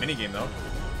harder than that minigame, though.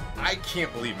 I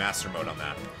can't believe Master Mode on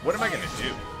that. What am I gonna do?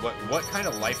 What kind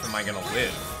of life am I gonna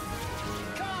live?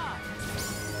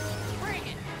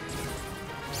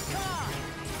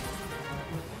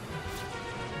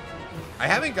 I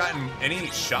haven't gotten any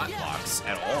shot blocks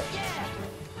at all.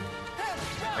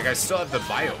 Like, I still have the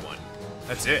bio one.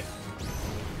 That's it.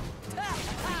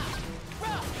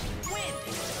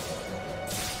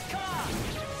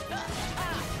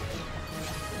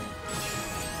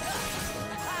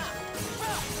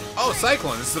 Oh,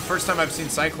 Cyclone. This is the first time I've seen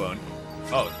Cyclone.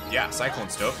 Oh, yeah,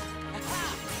 Cyclone's dope.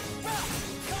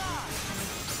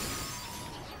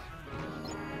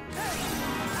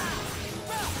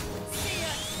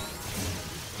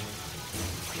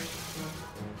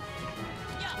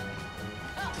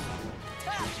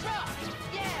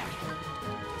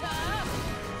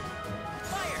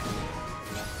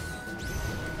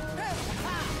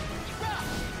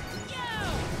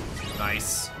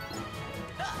 Nice.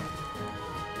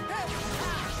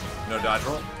 No dodge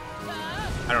roll?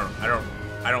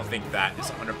 I don't think that is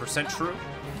 100% true,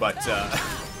 but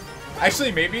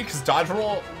actually maybe, because dodge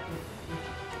roll,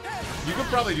 you could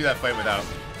probably do that fight without.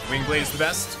 Wingblade is the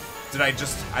best. I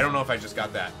don't know if I just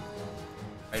got that.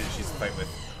 I just choose to fight with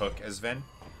Hook as Ven.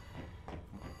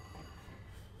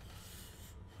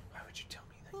 Why would you tell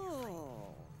me that you're free?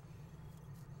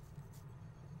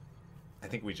 I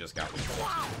think we just got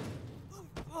Wingblade.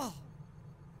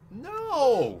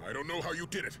 No! I don't know how you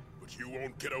did it, but you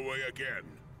won't get away again.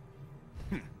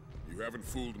 You haven't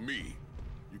fooled me.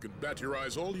 You can bat your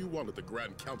eyes all you want at the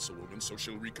Grand Councilwoman so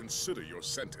she'll reconsider your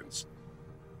sentence.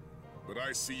 But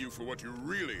I see you for what you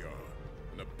really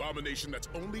are. An abomination that's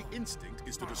only instinct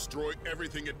is to destroy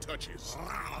everything it touches.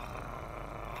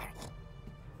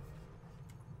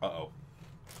 Uh-oh.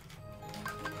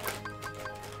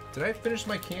 Did I finish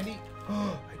my candy?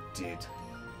 Oh, I did.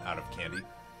 Out of candy.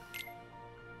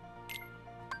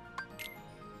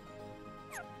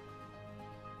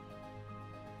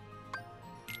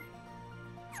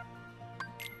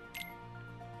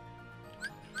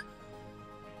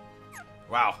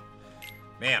 Wow.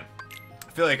 Man.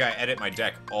 I feel like I edit my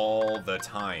deck all the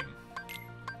time.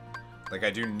 Like I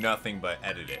do nothing but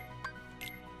edit it.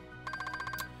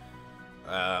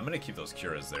 I'm gonna keep those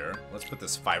Curas there. Let's put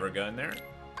this Fiber Gun in there.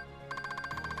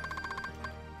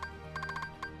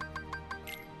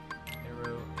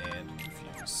 Arrow and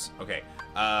Confuse. Okay.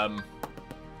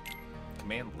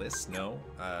 Command list? No.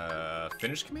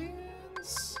 Finish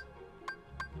commands?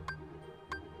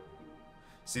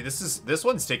 See, this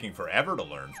one's taking forever to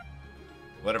learn.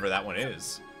 Whatever that one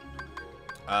is.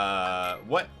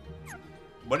 What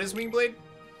is Wingblade?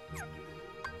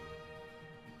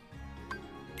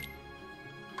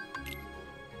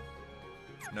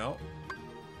 No.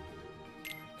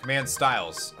 Command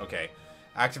styles. Okay.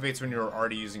 Activates when you're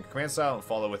already using command style and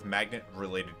follow with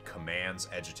magnet-related commands,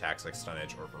 edge attacks like stun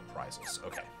edge or reprisals.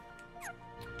 Okay.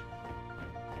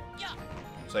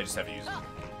 So I just have to use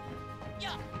it.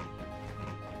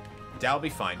 That'll be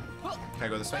fine. Can I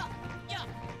go this way?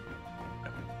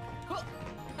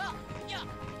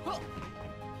 No.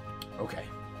 Okay.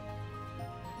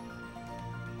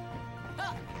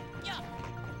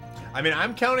 I mean,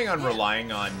 I'm counting on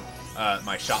relying on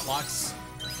my shot locks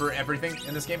for everything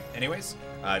in this game anyways,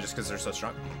 just because they're so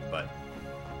strong, but...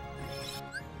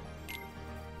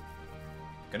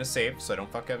 Gonna save so I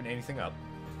don't fuck anything up.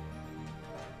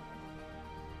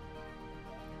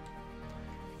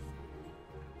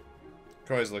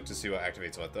 Can always look to see what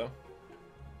activates what, though.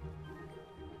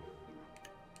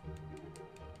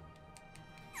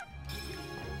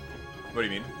 What do you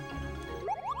mean?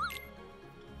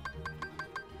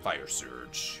 Fire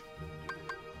Surge.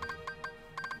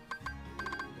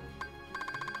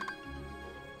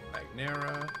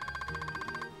 Magnera.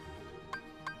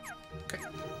 Okay.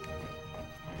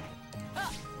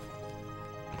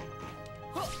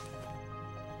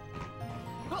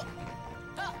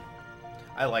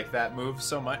 I like that move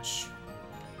so much.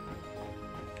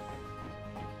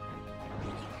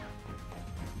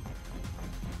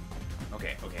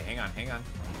 Okay, okay, hang on, hang on.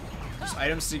 There's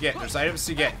items to get. There's items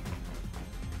to get.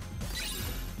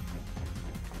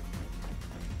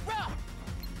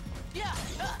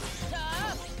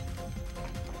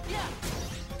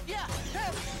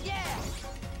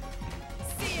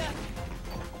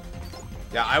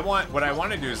 Yeah, what I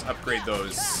want to do is upgrade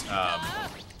those,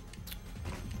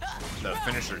 the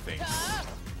finisher things.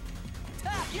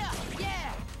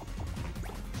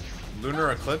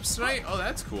 Lunar eclipse tonight? Oh,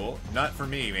 that's cool. Not for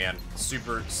me, man. Still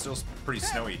pretty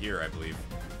snowy here, I believe.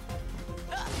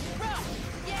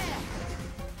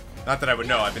 Not that I would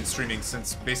know. I've been streaming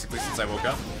basically since I woke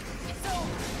up.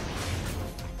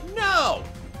 No!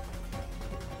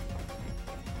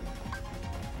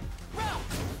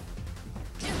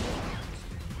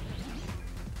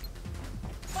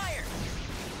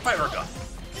 Fire gun.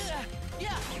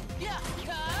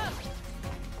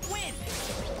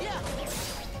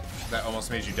 That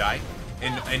almost made you die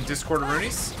in Discord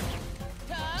Roonies.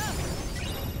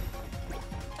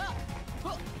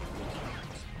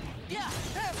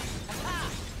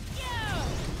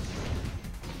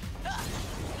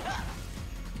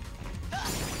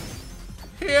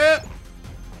 Yeah.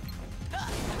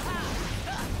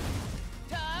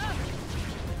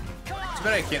 Too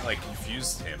bad I can't like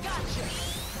confuse him.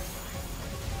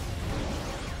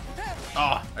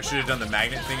 Oh, I should have done the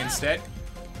magnet thing instead.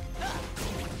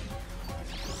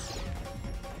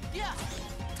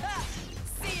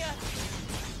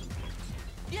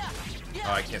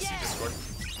 Oh, I can't see Discord.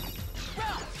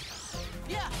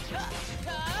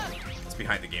 It's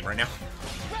behind the game right now.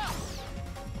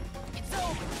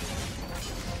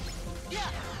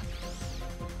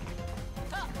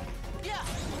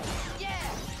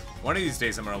 One of these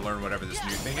days I'm gonna learn whatever this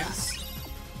new thing is.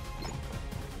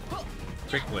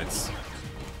 Quick blitz.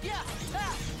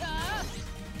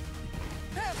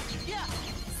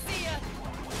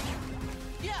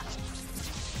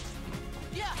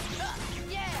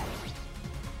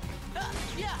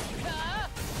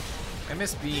 I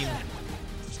miss Beam.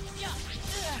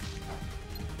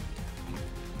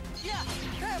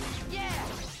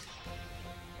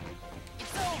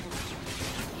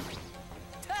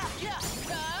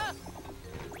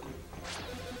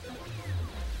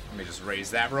 Let me just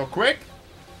raise that real quick.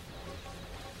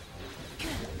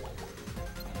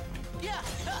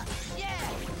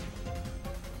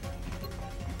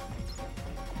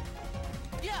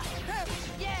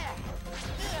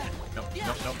 Nope,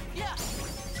 nope, nope.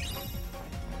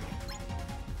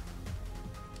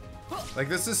 Like,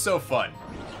 this is so fun.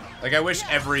 Like, I wish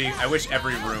every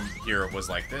room here was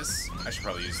like this. I should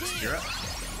probably use this Kira.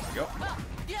 There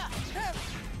we go.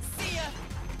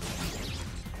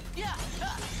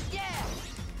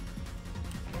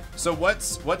 So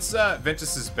what's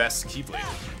Ventus's best Keyblade?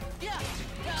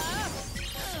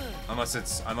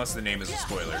 Unless the name is a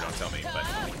spoiler, don't tell me, but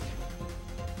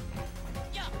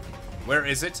where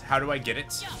is it? How do I get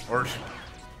it? Or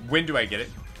when do I get it?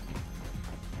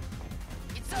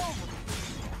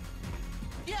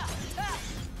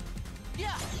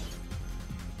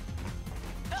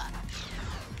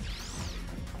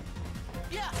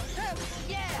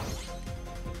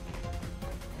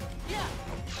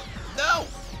 No!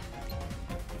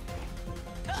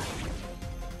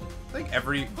 I think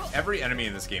every enemy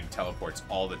in this game teleports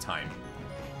all the time.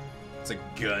 It's a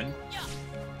gun.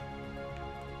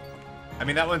 I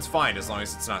mean, that one's fine as long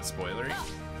as it's not spoilery.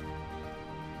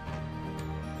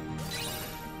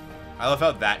 I love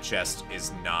how that chest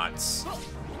is not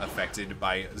affected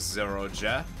by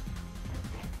Zeroja.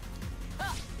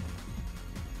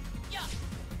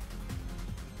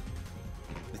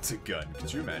 It's a gun.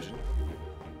 Could you imagine?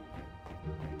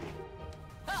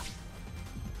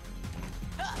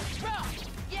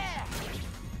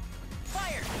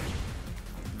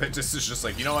 Ventus is just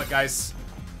like, you know what, guys?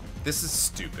 This is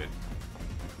stupid.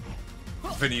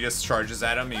 Vanitas charges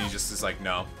at him, and he just is like,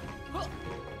 no.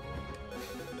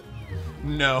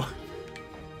 No.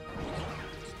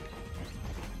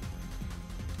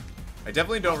 I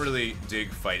definitely don't really dig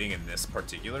fighting in this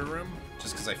particular room,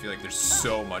 just because I feel like there's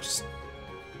so much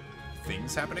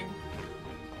things happening.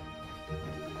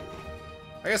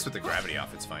 I guess with the gravity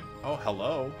off, it's fine. Oh,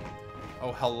 hello.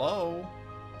 Oh, hello.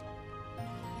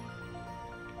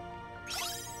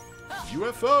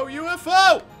 UFO!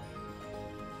 UFO!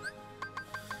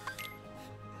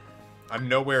 I'm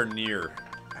nowhere near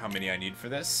how many I need for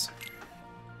this.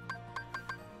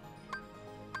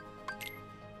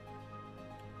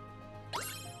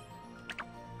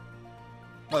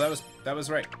 Oh, that was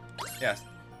right. Yeah,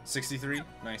 63.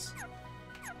 Nice.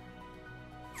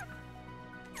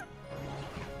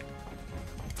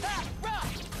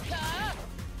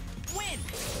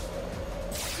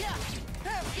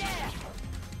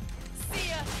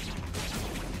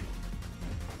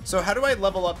 So how do I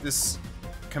level up this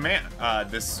command,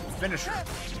 this finisher?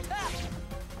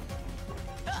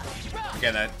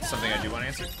 Again, that's something I do want to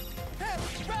answer.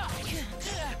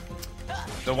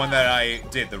 The one that I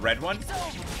did, the red one?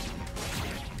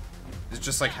 It's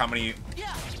just like how many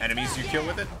enemies you kill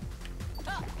with it.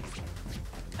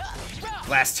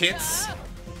 Last hits.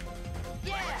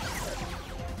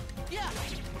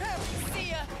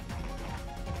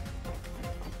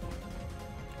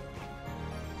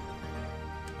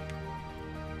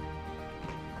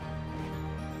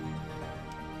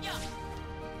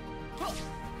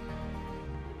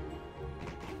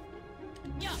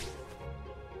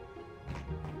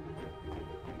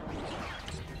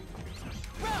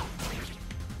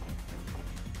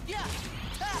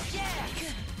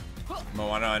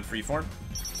 Moana on freeform.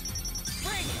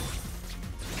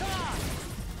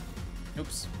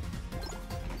 Oops.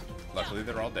 Luckily,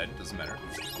 they're all dead. Doesn't matter.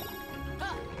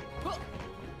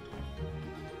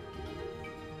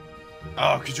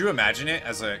 Oh, could you imagine it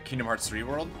as a Kingdom Hearts 3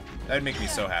 world? That would make me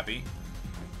so happy.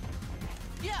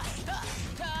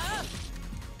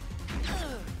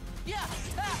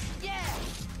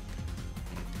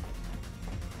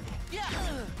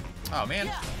 Oh,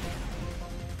 man.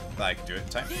 Thought I could do it in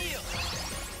time.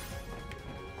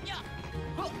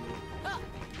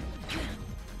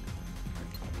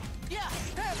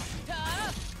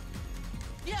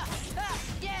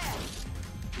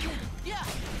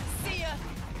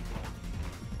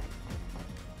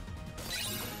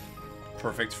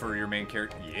 Perfect for your main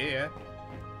character. Yeah.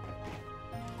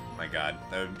 My god,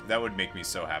 that would make me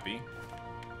so happy.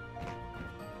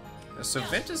 So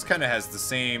Ventus kind of has the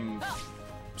same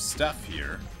stuff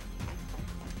here.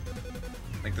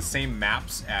 Like the same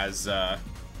maps as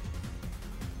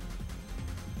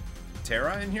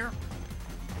Terra in here.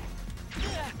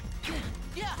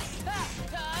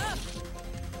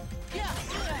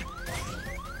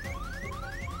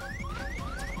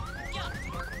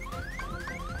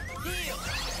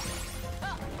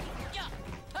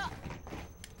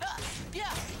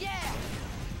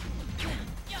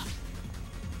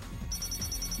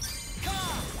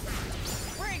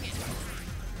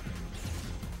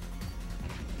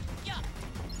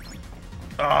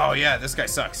 Oh yeah, this guy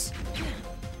sucks.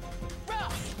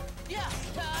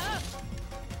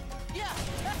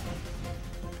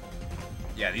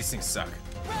 Yeah, these things suck.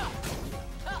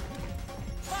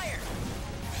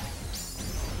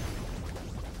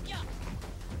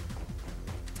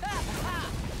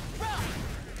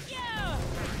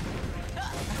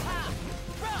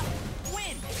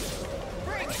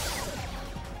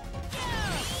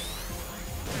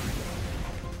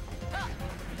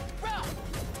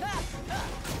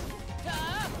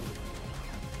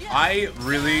 I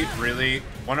really,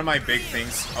 one of my big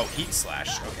things, oh, Heat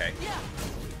Slash, okay.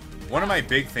 One of my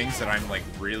big things that I'm like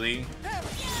really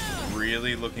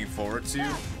looking forward to,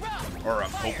 or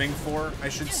I'm hoping for, I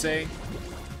should say,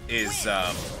 is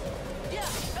a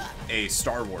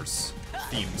Star Wars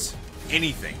themed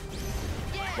anything.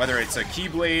 Whether it's a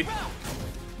Keyblade,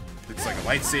 it's like a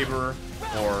lightsaber,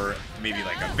 or maybe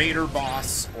like a Vader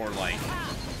boss, or like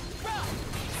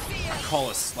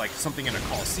like something in a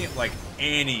Coliseum, like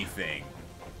anything.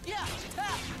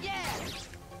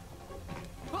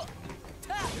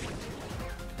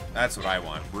 That's what I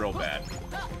want, real bad.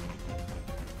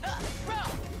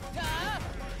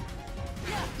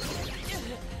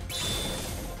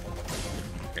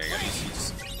 Okay, I gotta use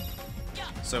these.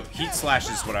 So Heat Slash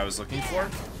is what I was looking for.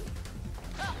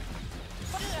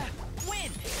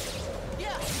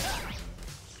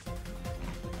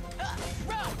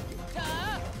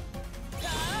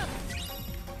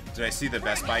 Did I see the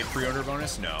Best Buy pre-order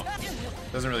bonus? No.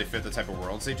 Doesn't really fit the type of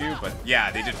worlds they do, but yeah,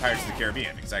 they did Pirates of the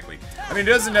Caribbean, exactly. I mean, it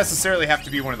doesn't necessarily have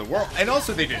to be one of the worlds. And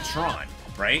also they did Tron,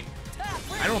 right?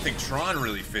 I don't think Tron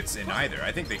really fits in either.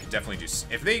 I think they could definitely do...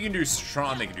 If they can do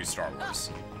Tron, they can do Star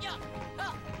Wars.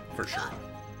 For sure.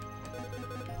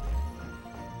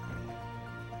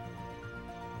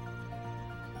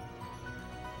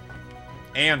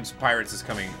 And Pirates is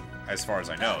coming, as far as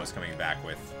I know, is coming back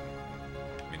with...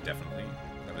 I mean, definitely.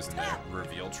 That was in the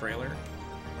reveal trailer.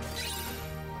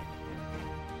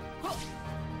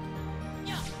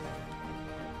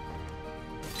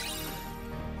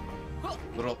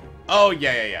 Little... Oh,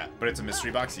 yeah. But it's a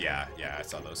mystery box? Yeah, I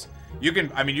saw those. You can...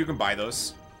 I mean, you can buy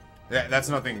those. That's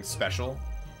nothing special.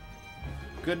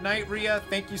 Good night, Rhea.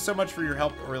 Thank you so much for your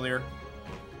help earlier.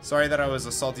 Sorry that I was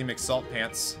a salty McSalt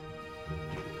pants.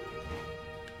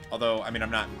 Although, I mean,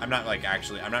 I'm not like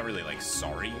actually, I'm not really like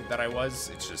sorry that I was.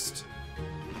 It's just,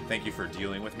 thank you for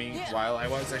dealing with me while I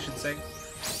was, I should say.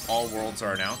 All worlds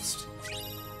are announced.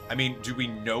 I mean, do we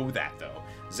know that though?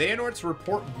 Xehanort's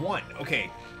Report 1.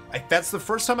 Okay, That's the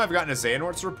first time I've gotten a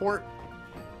Xehanort's report.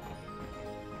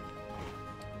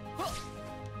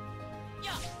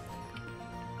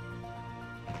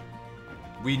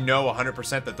 We know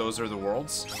 100% that those are the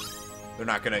worlds. They're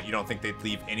not gonna, you don't think they'd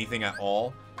leave anything at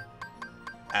all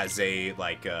as a,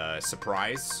 like,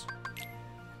 surprise?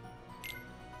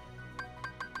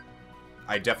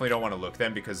 I definitely don't want to look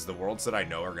them because the worlds that I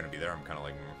know are gonna be there, I'm kind of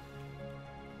like...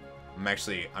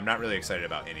 I'm not really excited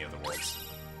about any of the worlds.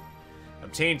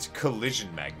 Obtained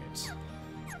collision magnets.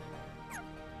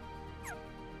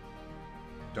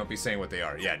 Don't be saying what they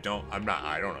are. Yeah, I don't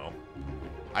know.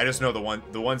 I just know the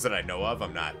ones that I know of,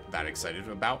 I'm not that excited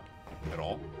about at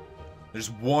all.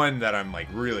 There's one that I'm like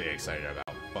really excited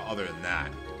about, but other than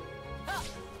that.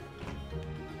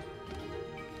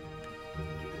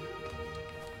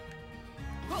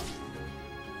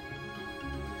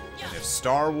 And if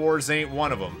Star Wars ain't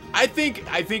one of them, I think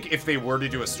if they were to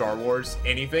do a Star Wars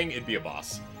anything, it'd be a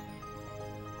boss.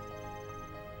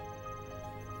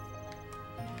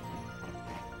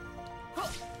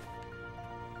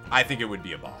 I think it would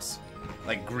be a boss.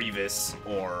 Like Grievous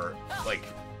or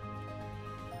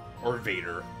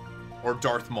Vader or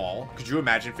Darth Maul. Could you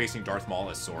imagine facing Darth Maul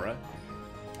as Sora?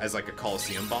 As like a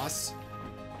Coliseum boss?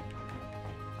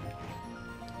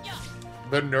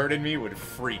 The nerd in me would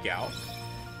freak out.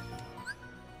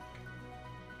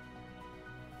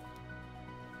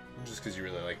 Just because you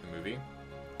really like the movie.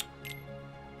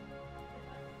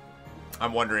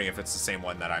 I'm wondering if it's the same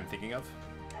one that I'm thinking of.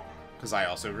 Because I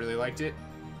also really liked it.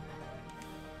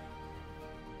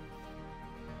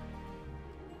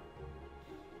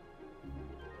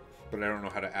 But I don't know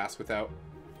how to ask without.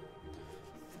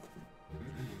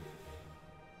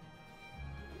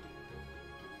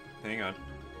 Hang on.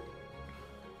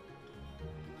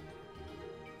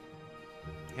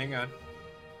 Hang on.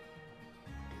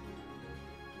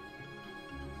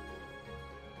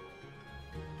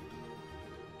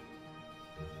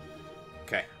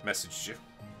 Okay, messaged you.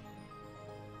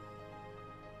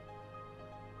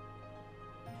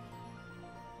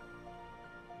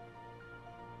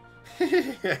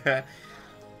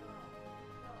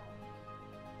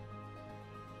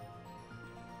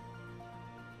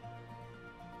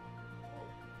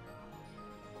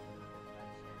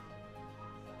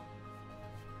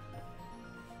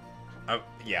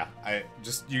 Yeah,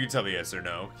 you can tell me yes or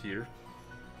no here.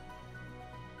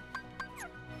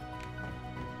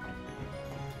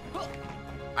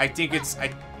 I think it's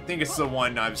the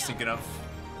one I was thinking of.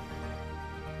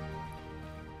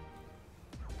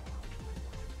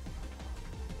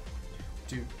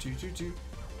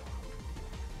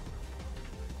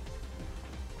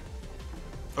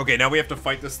 Okay, now we have to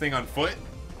fight this thing on foot.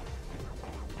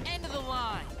 End of the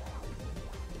line.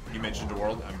 You mentioned a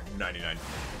world. I'm 99.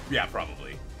 Yeah,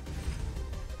 probably.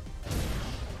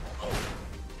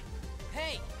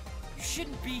 Hey, you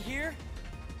shouldn't be here.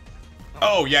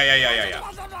 Oh yeah.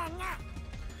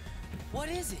 What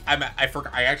is it?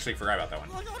 I actually forgot about that one.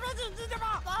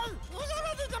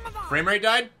 Frame rate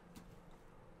died?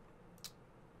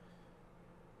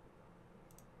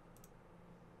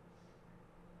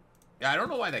 Yeah, I don't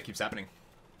know why that keeps happening.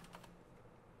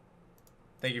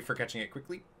 Thank you for catching it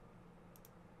quickly.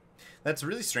 That's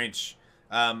really strange.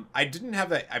 I didn't have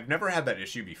that. I've never had that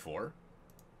issue before.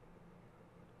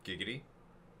 Giggity.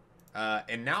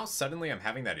 And now suddenly I'm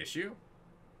having that issue.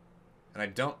 And I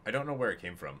don't know where it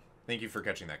came from. Thank you for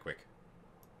catching that quick.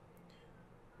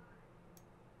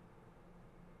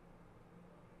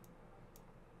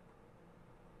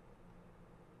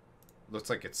 Looks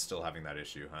like it's still having that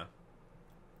issue, huh?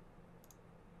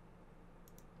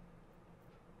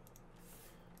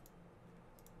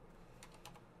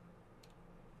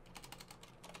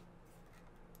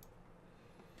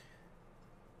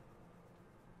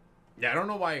 Yeah, I don't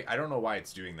know why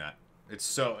it's doing that. It's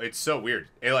so weird.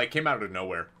 It like came out of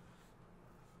nowhere.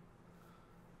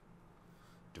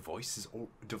 Device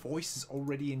is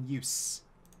already in use.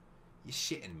 You're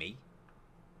shitting me.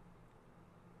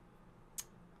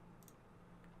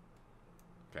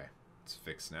 Okay, it's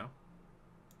fixed now.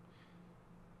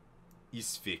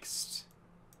 Is fixed.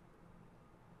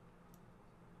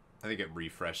 I think it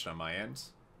refreshed on my end.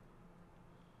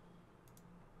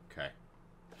 Okay.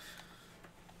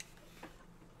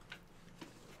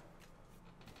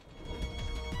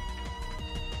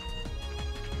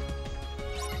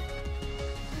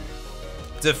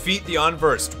 Defeat the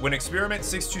Unversed. When Experiment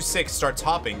 626 starts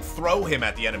hopping, throw him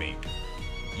at the enemy.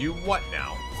 You what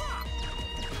now?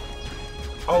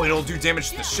 Oh, it'll do damage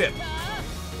to the ship.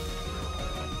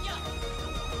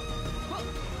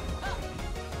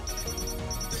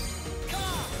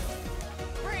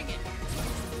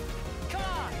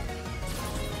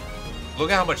 Look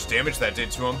at how much damage that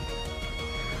did to him.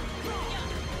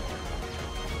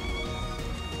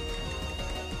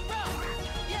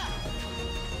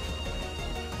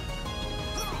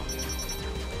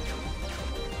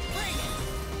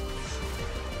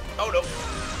 Oh no.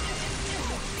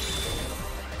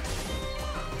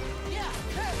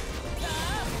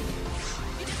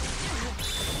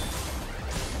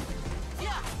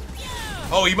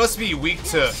 Oh, he must be weak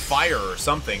to fire or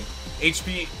something.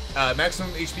 HP, maximum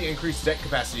HP increased, deck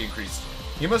capacity increased.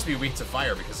 He must be weak to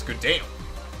fire because good damn.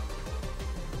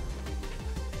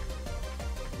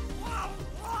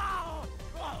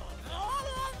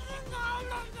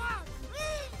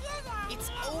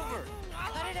 It's over.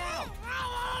 Cut it out.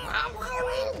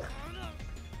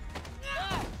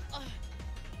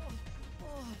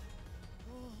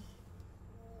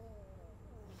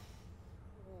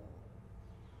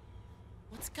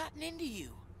 What's gotten into you?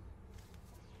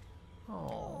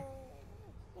 Oh.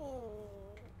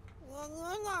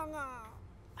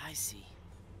 I see.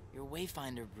 Your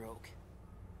wayfinder broke.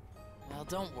 Well,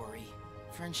 don't worry.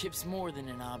 Friendship's more than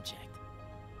an object.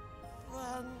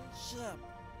 Friendship.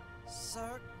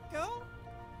 Circle?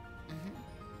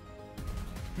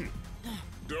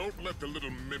 Don't let the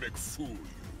little mimic fool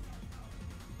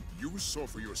you. You saw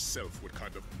for yourself what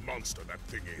kind of monster that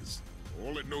thing is.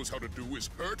 All it knows how to do is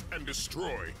hurt and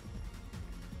destroy.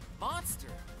 Monster?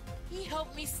 He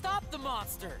helped me stop the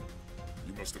monster!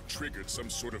 You must have triggered some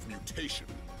sort of mutation,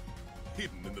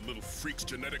 hidden in the little freak's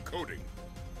genetic coding.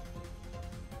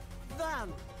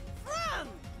 Friend!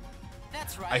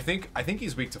 That's right. I think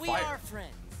he's weak to we fire. are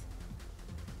friends.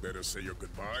 Better say your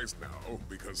goodbyes now,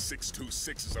 because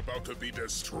 626 is about to be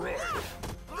destroyed.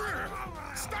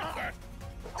 Stop that!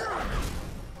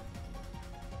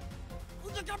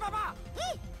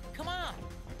 Come on!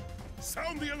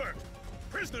 Sound the alert!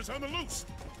 Prisoners on the loose!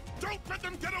 Don't let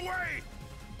them get away!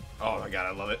 Oh my god,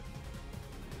 I love it.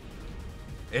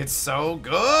 It's so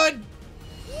good!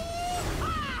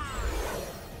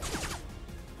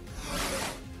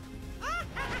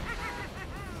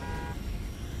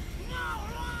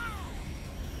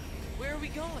 Where are we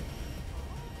going?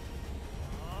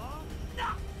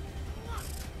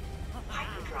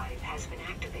 Hyperdrive has been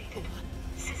activated.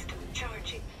 System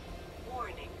charging.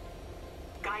 Warning.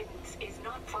 Guidance is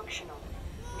not functional.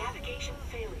 Navigation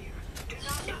failure. Do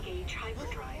not engage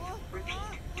hyperdrive. Repeat.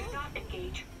 Do not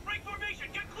engage. Break formation,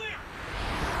 get clear!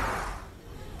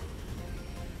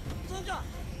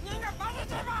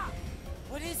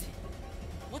 What is it?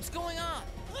 What's going on?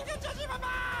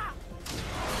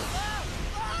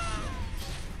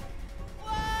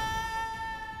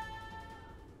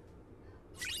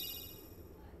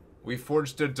 We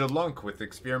forged a Delunk with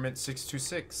Experiment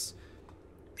 626.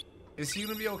 Is he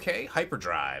gonna be okay?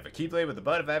 Hyperdrive, a keyblade with a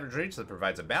butt of average reach that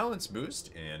provides a balance boost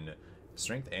in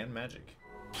strength and magic.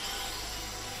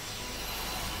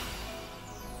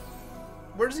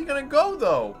 Where's he gonna go,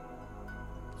 though?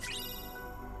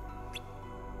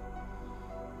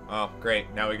 Oh,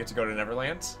 great. Now we get to go to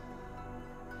Neverland?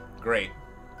 Great.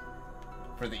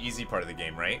 For the easy part of the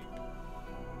game, right?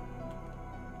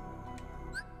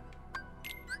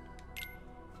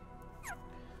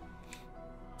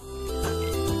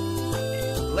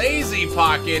 Lazy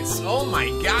Pockets! Oh my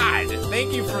god!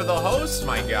 Thank you for the host,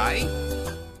 my guy!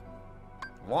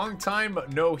 Long time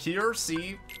no here,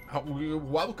 see?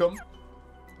 Welcome.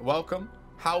 Welcome.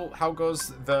 How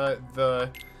goes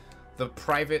the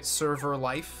private server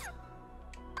life?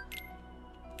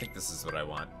 I think this is what I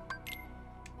want.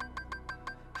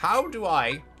 How do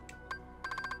I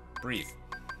breathe?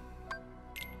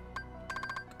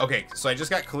 Okay, so I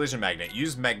just got Collision Magnet.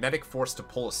 Use magnetic force to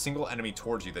pull a single enemy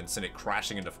towards you, then send it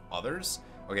crashing into others.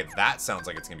 Okay, that sounds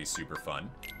like it's gonna be super fun.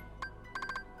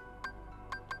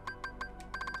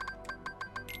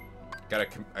 I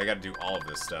gotta do all of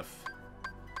this stuff.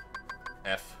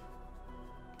 F.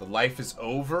 The life is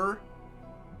over?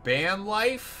 Ban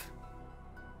life?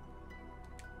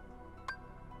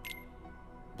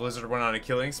 Blizzard went on a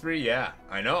killing spree? Yeah,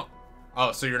 I know.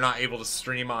 Oh, so you're not able to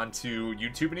stream onto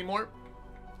YouTube anymore?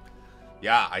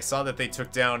 Yeah, I saw that they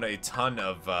took down a ton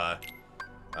of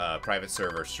private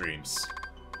server streams.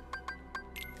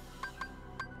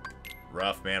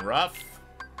 Rough, man, rough.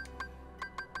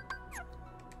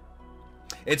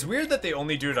 It's weird that they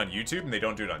only do it on YouTube and they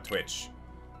don't do it on Twitch.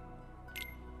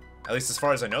 At least as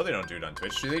far as I know, they don't do it on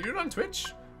Twitch. Do they do it on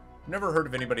Twitch? I've never heard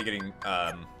of anybody getting,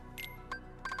 I've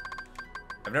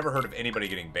never heard of anybody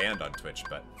getting banned on Twitch,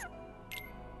 but...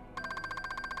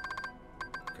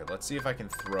 Okay, let's see if I can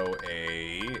throw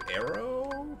a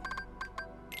arrow.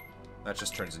 That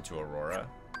just turns into Aurora.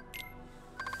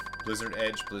 Blizzard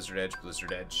Edge, Blizzard Edge,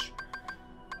 Blizzard Edge.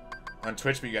 on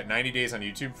Twitch, but you got 90 days on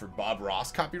YouTube for Bob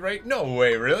Ross copyright? No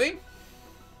way, really?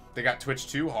 They got Twitch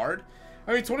too hard?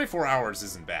 I mean, 24 hours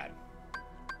isn't bad.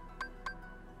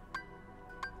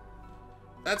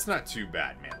 That's not too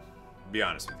bad, man. Be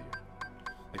honest with you.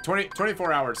 Like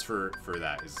 24 hours for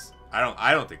that is I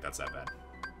don't think that's that bad.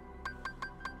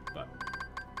 But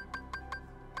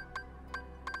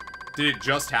did it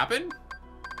just happen?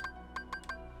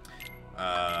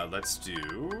 Let's do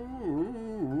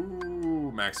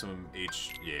maximum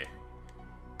H. Yeah.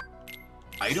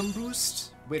 Item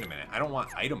boost? Wait a minute. I don't want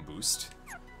item boost.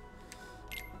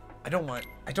 I don't want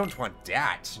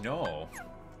that. No.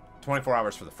 24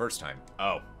 hours for the first time.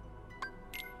 Oh.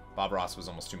 Bob Ross was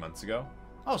almost 2 months ago.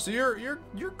 Oh, so you're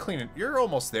cleaning. You're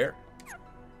almost there.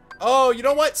 Oh, you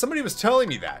know what? Somebody was telling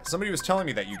me that. Somebody was telling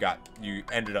me that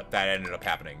ended up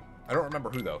happening. I don't remember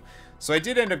who though. So I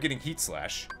did end up getting Heat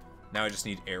Slash. Now I just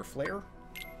need Air Flare.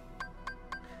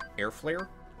 Air Flare.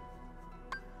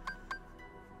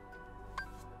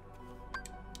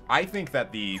 I think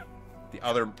that the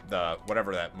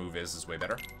whatever that move is way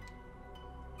better.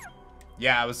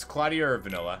 Yeah, it was Claudia or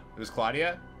Vanilla. It was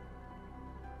Claudia.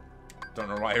 Don't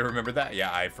know why I remember that.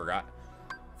 Yeah, I forgot.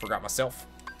 Forgot myself.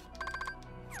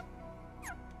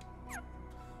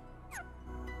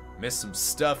 Missed some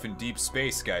stuff in deep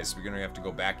space, guys. We're gonna have to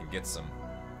go back and get some.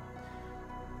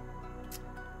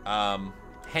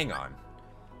 Hang on.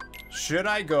 Should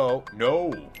I go?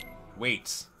 No.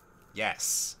 Wait.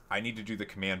 Yes. I need to do the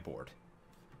command board.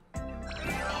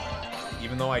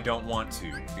 Even though I don't want to,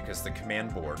 because the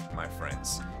command board, my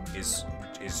friends, is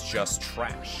just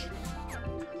trash.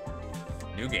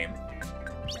 New game.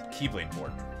 Keyblade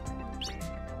board.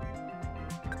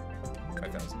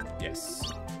 5,000.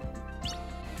 Yes.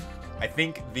 I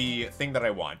think the thing that I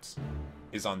want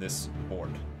is on this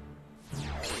board.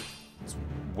 It's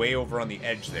way over on the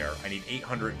edge there. I need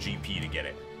 800 GP to get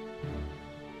it.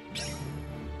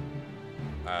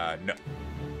 No.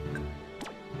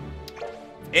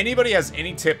 Anybody has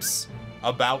any tips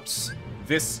about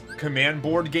this command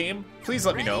board game? Please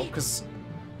let me know, because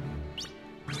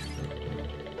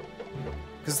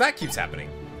that keeps happening.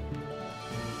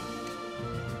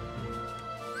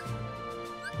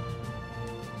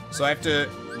 So I have to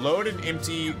load an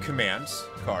empty command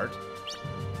card.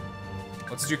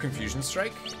 Let's do Confusion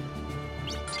Strike.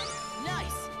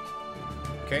 Nice.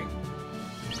 Okay.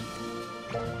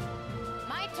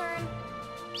 My turn.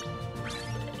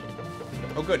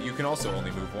 Oh good, you can also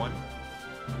only move one.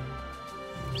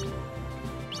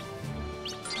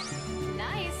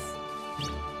 Nice.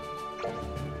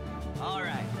 All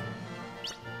right.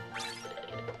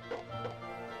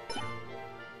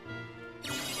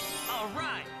 All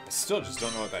right. I still just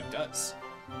don't know what that does.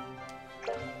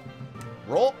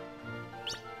 Roll.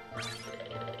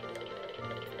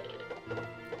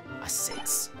 A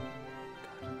 6.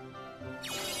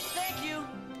 Thank you.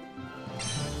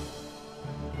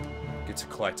 Get to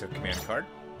collect a command card.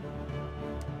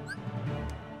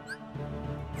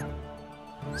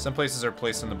 Some places are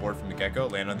placed on the board from the get-go.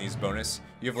 Land on these bonus.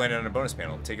 You have landed on a bonus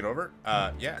panel. Take it over.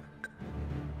 Yeah.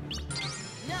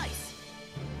 Nice.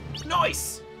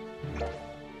 Nice!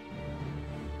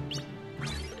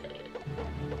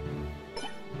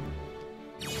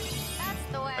 That's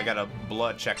the way. I got a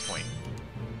blood checkpoint.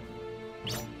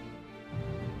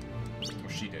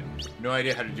 She did. No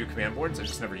idea how to do command boards. I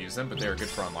just never use them, but they are good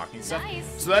for unlocking stuff.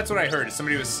 Nice. So that's what I heard.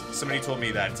 Somebody told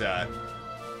me that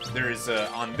there is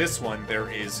on this one there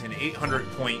is an 800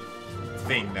 point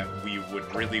thing that we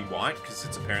would really want because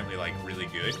it's apparently like really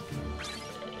good.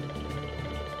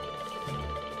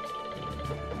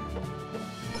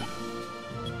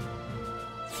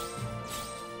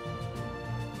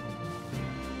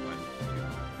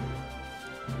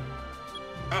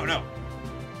 Oh no.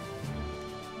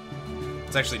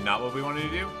 It's actually not what we wanted to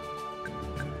do.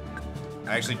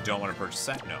 I actually don't want to purchase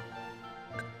that. No.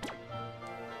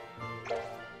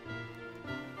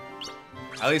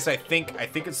 At least I think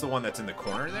it's the one that's in the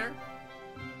corner there.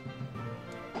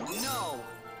 No.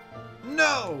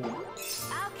 No.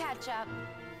 I'll catch up.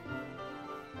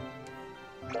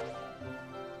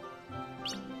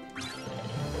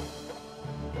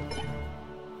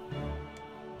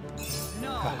 No.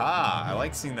 Haha, I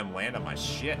like seeing them land on my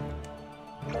shit.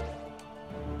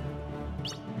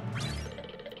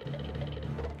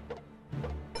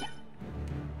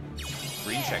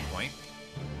 Green checkpoint.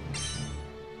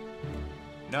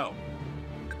 No.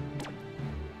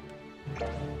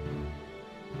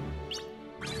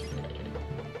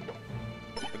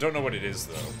 I don't know what it is,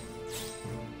 though.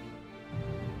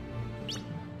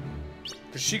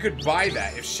 Because she could buy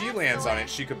that. If she lands on it,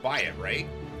 she could buy it, right?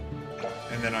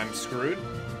 And then I'm screwed?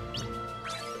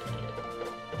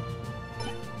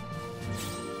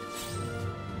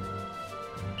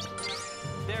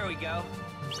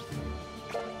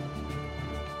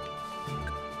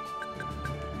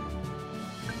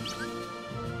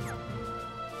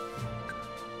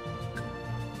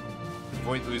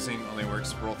 avoid losing only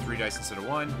works. Roll 3 dice instead of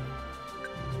 1.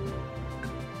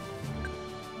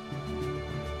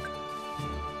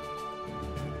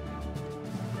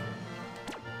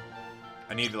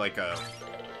 I need like a...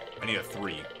 I need a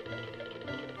 3.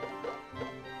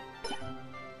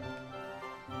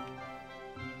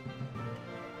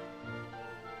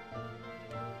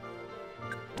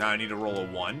 Now I need to roll a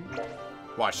 1.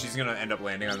 Watch, she's gonna end up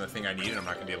landing on the thing I need and I'm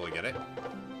not gonna be able to get it.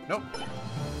 Nope.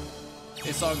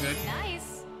 It's all good.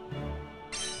 Nice.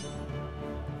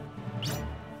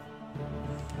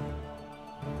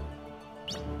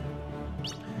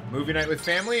 Movie night with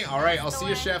family? Alright, I'll see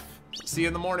you, Chef. See you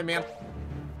in the morning, man.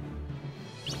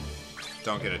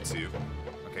 Don't get a 2.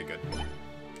 Okay, good.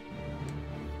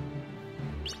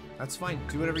 That's fine.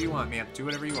 Do whatever you want, man. Do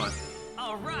whatever you want.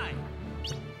 All right.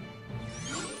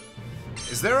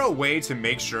 Is there a way to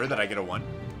make sure that I get a 1?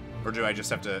 Or do I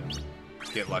just have to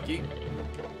get lucky?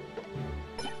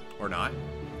 Or not?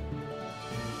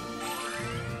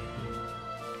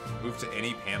 Move to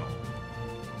any panel.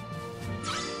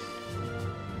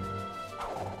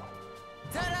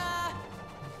 Ta-da!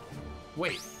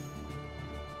 Wait.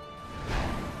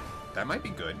 That might be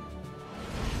good.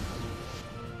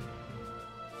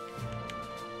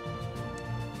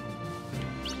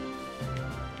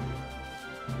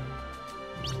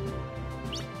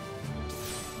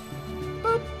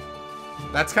 Boop.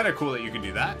 That's kind of cool that you can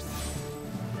do that.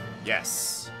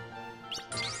 Yes.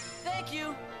 Thank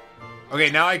you. Okay,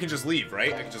 now I can just leave,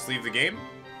 right? I can just leave the game?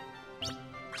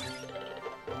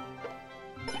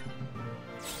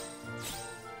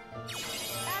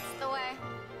 That's the way.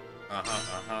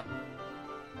 Uh-huh.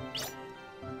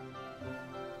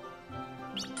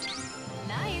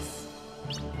 Nice.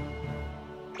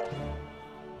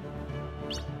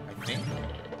 I think.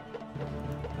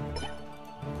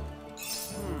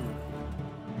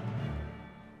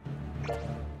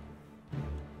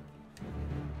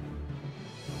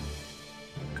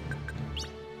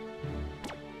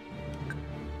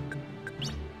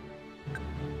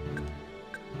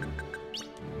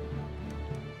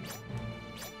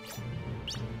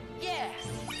 Yeah.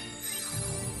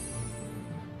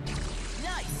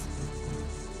 Nice.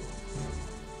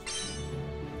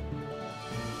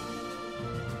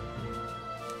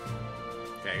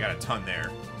 Okay, I got a ton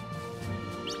there.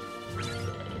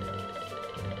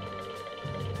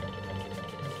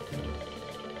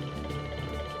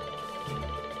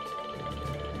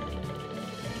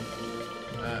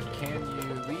 Can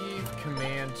you leave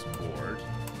command board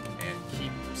and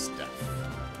keep stuff?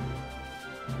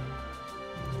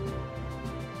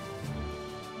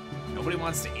 Nobody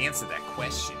wants to answer that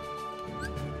question.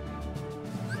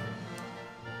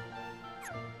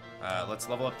 Let's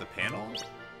level up the panel.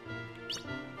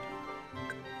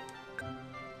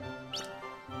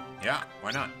 Yeah,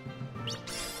 why not?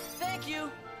 Thank you.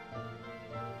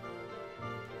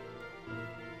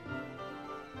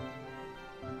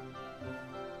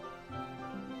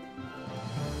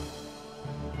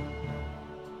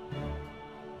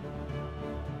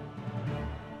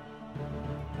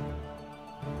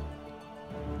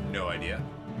 No idea.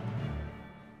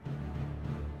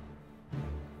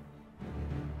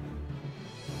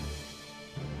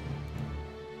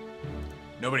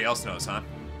 Nobody else knows, huh?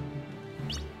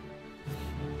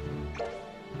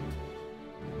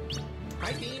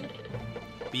 Hi, Bean.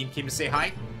 Bean came to say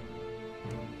hi?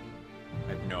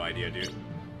 I have no idea, dude.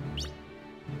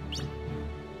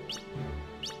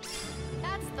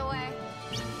 That's the way.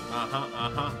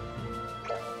 Uh-huh.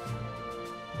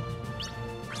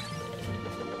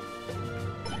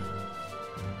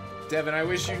 Devin, I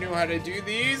wish you knew how to do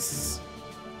these.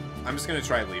 I'm just gonna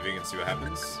try leaving and see what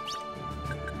happens.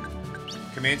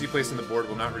 Commands you place on the board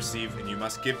will not receive, and you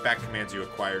must give back commands you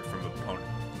acquired from opponent.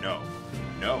 No.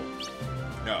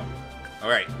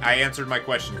 Alright, I answered my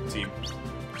question, team.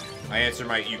 I answered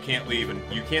my you can't leave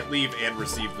and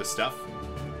receive the stuff.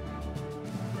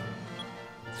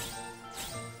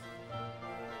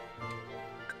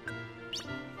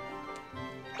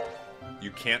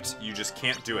 You just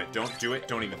can't do it. Don't do it.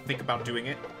 Don't even think about doing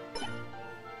it.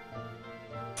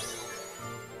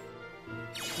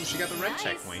 Ooh, she got the red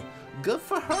checkpoint. Good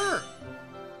for her.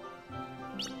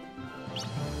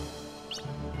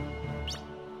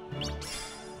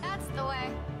 That's the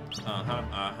way.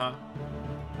 Uh-huh.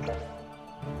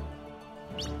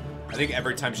 I think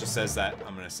every time she says that,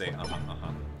 I'm gonna say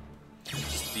uh-huh.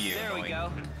 Just be There annoying. we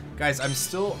go. Guys, I'm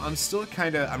still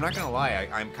kind of, I'm not gonna lie,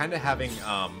 I'm kind of having,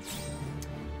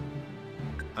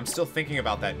 I'm still thinking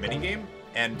about that minigame,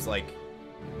 and, like,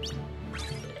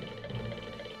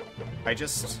 I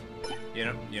just, you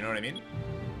know what I mean?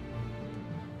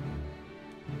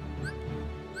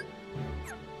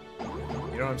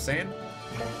 know what I'm saying?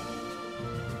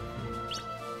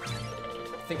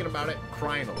 Thinking about it,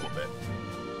 crying a little bit.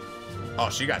 Oh,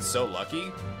 she got so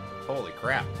lucky. Holy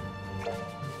crap.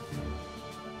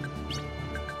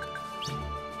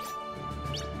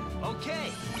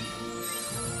 Okay.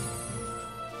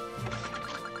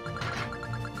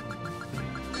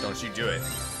 Don't you do it.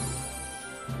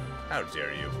 How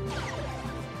dare you.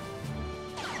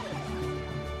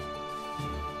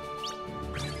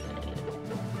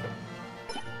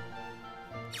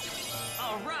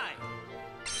 All right.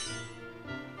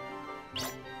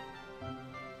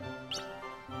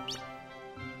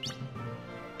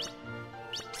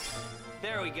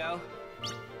 There we go.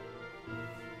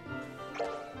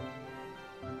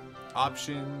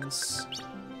 Options.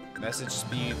 Message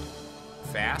speed.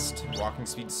 Fast. Walking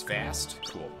speed is fast.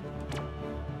 Cool.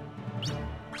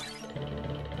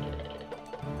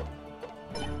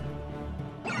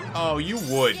 Oh, you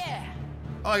would. Yeah.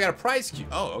 Oh, I got a prize key.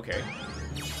 Oh, okay.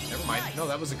 Never mind. No,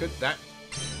 that was a good...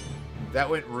 That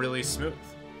went really smooth.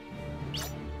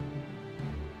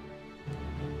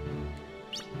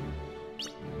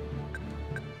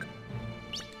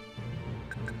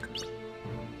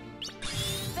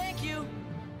 Thank you.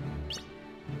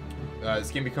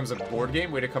 This game becomes a board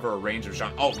game. Way to cover a range of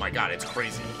genres. Oh my god, it's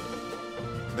crazy.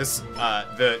 This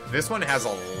this one has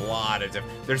a lot of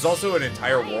different. There's also an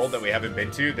entire world that we haven't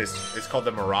been to. This is called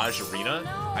the Mirage Arena.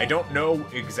 I don't know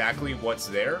exactly what's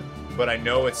there, but I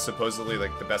know it's supposedly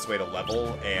like the best way to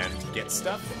level and get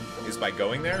stuff is by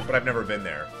going there. But I've never been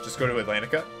there. Just go to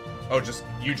Atlantica. Oh,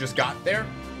 you just got there?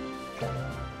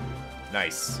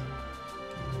 Nice.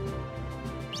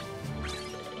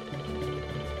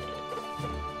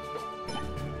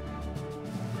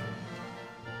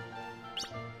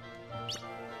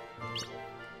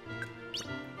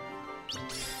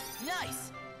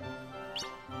 Nice.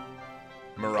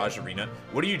 Mirage Arena.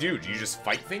 What do? Do you just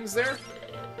fight things there?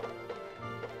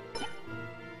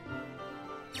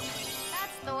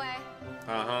 That's the way.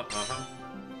 Uh-huh, uh-huh.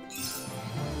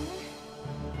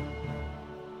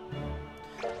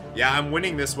 Yeah, I'm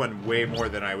winning this one way more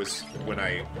than I was when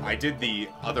I did the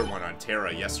other one on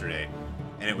Terra yesterday,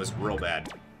 and it was real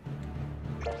bad.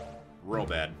 Real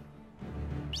bad.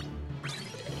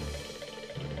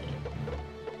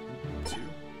 2.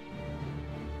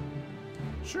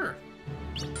 Sure.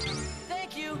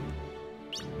 Thank you.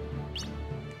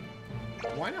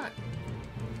 Why not?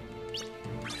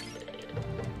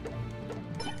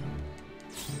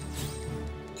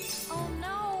 Oh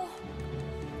no.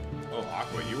 Oh,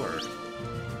 Aqua, you are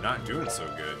not doing so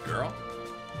good, girl.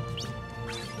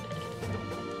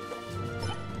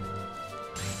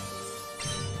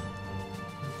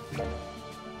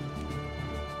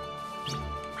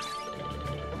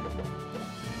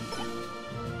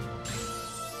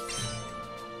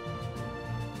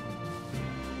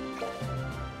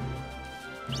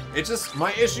 It's just,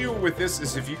 my issue with this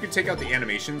is if you could take out the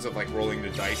animations of, like, rolling the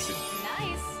dice and...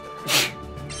 Nice.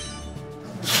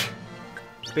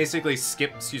 basically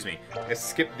skip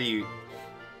the,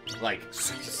 like,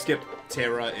 skip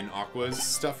Terra and Aqua's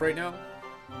stuff right now.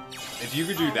 If you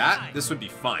could do that, this would be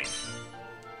fine.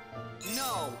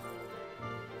 No.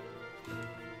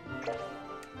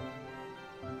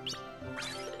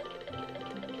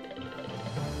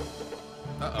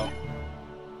 Uh-oh.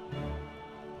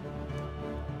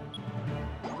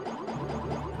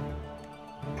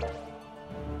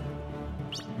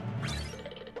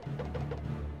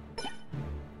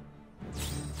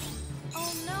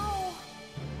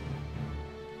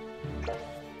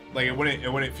 Like,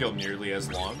 it wouldn't feel nearly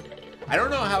as long. I don't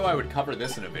know how I would cover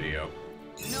this in a video.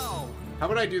 No. How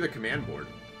would I do the command board?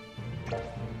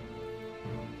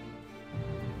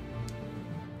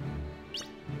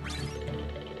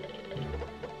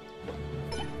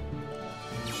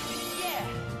 Yeah.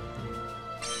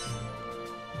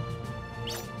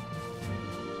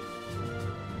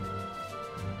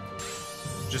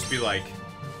 Just be like,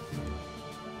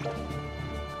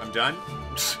 I'm done?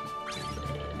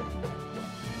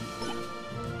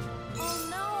 Oh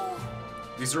no.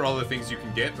 These are all the things you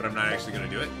can get, but I'm not actually gonna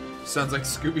do it. Sounds like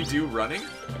Scooby-Doo running.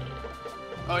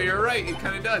 Oh, you're right, it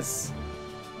kinda does.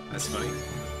 That's funny.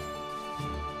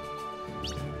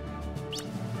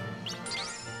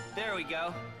 There we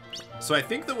go. So I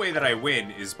think the way that I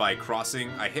win is by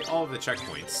crossing, I hit all of the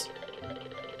checkpoints.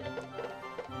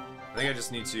 I think I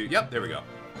just need to, yep, there we go.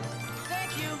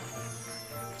 Thank you.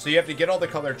 So you have to get all the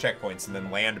color checkpoints and then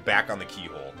land back on the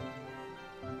keyhole.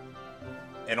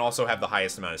 And also have the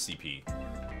highest amount of CP.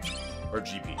 Or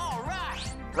GP. All right.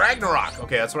 Ragnarok!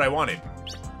 Okay, that's what I wanted.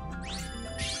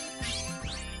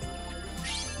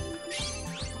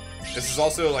 This is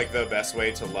also like the best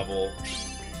way to level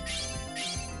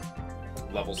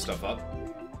level stuff up.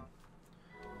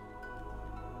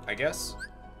 I guess.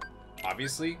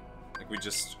 Obviously. Like,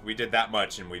 we did that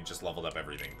much and we just leveled up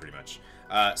everything, pretty much.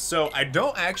 So, I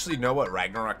don't actually know what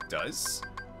Ragnarok does.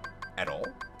 At all.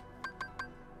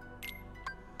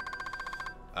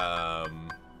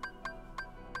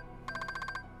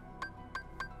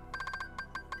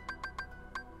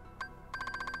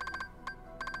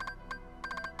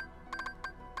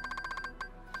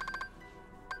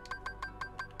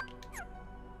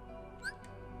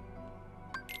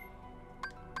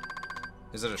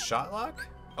 Is it a shot lock?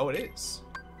 Oh, it is.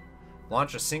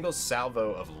 Launch a single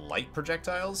salvo of light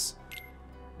projectiles?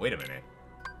 Wait a minute.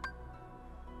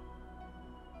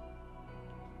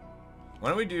 Why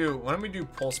don't we do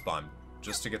pulse bomb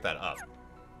just to get that up?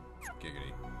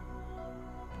 Giggity.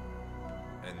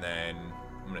 And then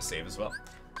I'm gonna save as well.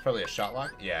 It's probably a shot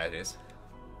lock. Yeah, it is.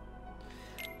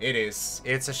 It is.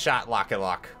 It's a shot lock.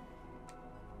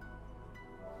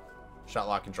 Shot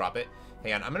lock and drop it.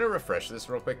 Hang on, I'm gonna refresh this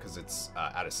real quick because it's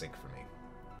out of sync for me.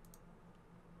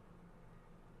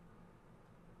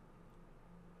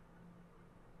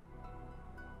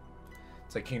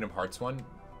 It's like Kingdom Hearts one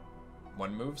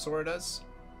move, Sora does.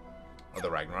 Or the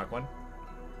Ragnarok one.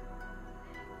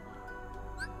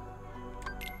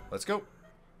 Let's go.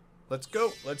 Let's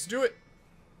go. Let's do it.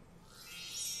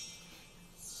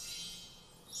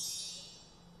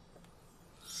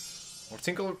 Well,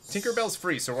 Tinkerbell's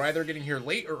free, so we're either getting here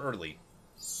late or early.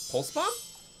 Pulse bomb?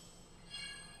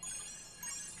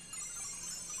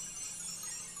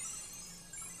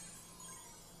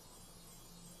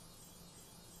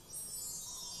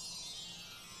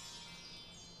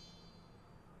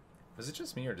 Was it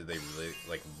just me, or did they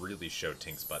really show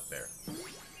Tink's butt there?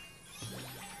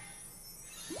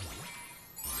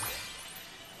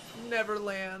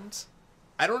 Neverland.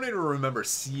 I don't even remember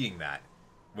seeing that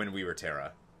when we were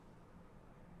Terra.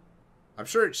 I'm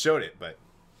sure it showed it, but...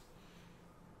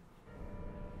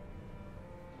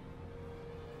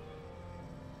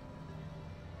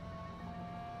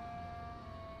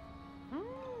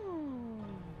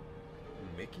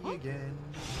 Mickey again.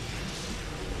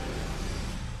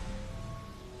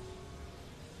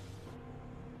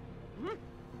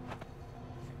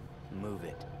 Move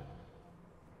it.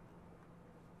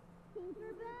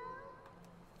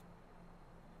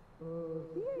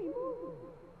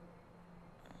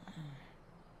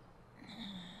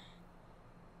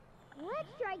 Let's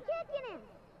try kicking him.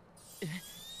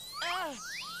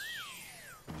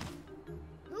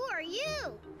 Who are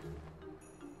you?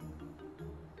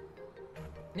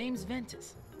 Name's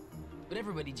Ventus, but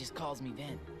everybody just calls me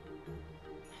Ven.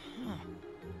 Huh.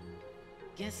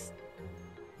 Guess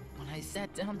when I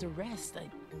sat down to rest, I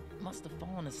must have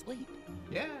fallen asleep.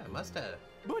 Yeah, must have.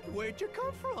 But where'd you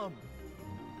come from?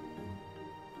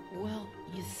 Well,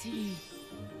 you see...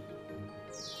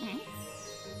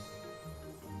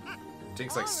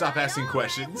 Tink's like, stop asking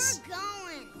questions. We're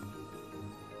going.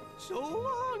 So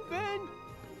long, Ben.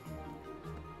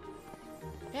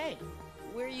 Hey,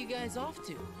 where are you guys off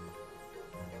to?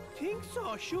 Tink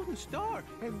saw a shooting star,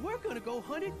 and we're gonna go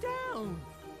hunt it down.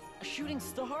 A shooting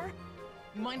star?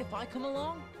 Mind if I come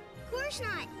along? Of course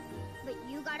not. But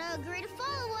you gotta agree to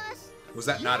follow us. Was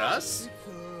that not us?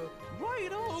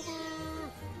 Right over.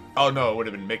 Oh no, it would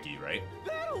have been Mickey, right?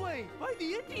 That way, by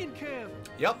the Indian camp.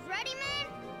 Yep. Ready, man?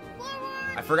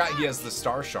 Forward. I forgot he has the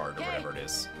star shard or whatever it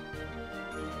is.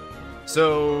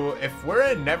 So, if we're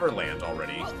in Neverland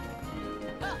already,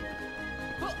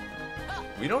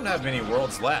 we don't have many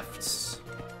worlds left.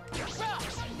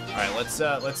 All right,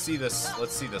 let's see this.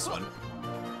 Let's see this one.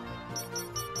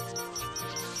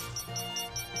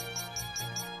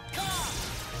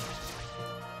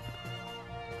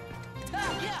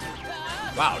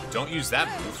 Wow, don't use that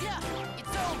move.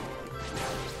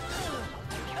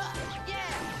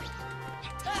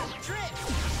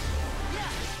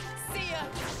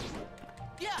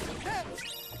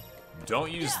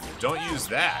 Don't use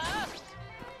that.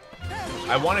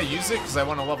 I want to use it because I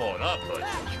want to level it up, but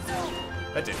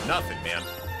that did nothing, man.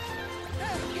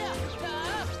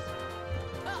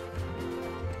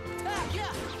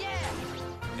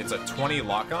 It's a 20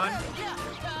 lock-on?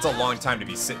 It's a long time to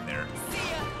be sitting there.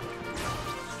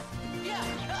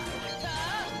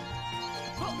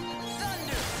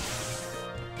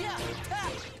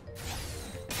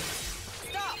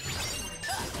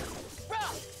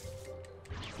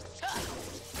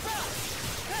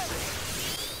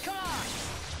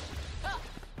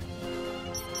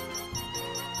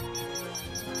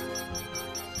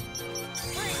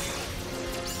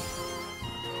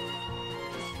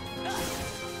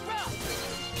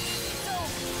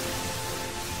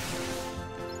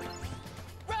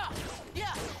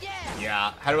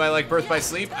 Yeah. How do I like Birth by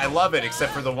Sleep? I love it,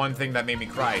 except for the one thing that made me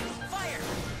cry.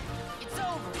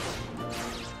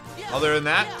 Other than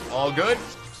that, all good.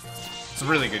 It's a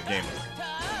really good game.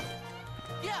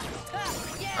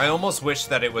 I almost wish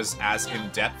that it was as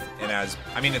in-depth and as...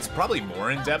 I mean, it's probably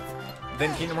more in-depth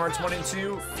than Kingdom Hearts 1 and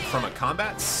 2 from a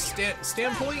combat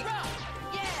standpoint.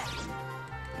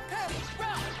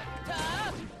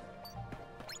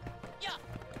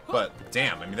 But,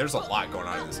 damn, I mean, there's a lot going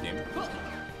on in this game.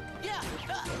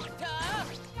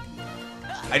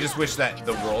 I just wish that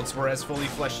the worlds were as fully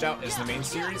fleshed out as the main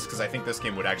series, because I think this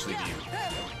game would actually be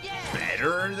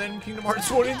better than Kingdom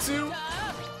Hearts 1 and 2.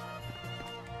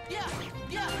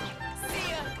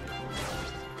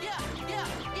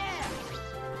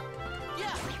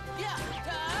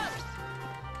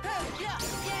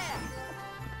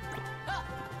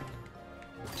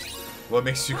 What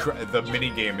makes you cry? The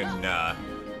minigame in,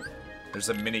 there's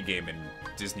a minigame in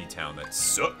Disney Town that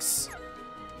sucks.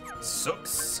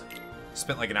 Sucks.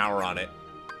 Spent like an hour on it.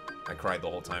 I cried the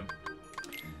whole time.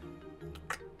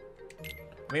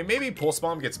 I mean, maybe Pulse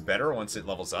Bomb gets better once it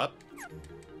levels up.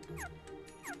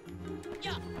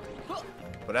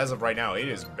 But as of right now, it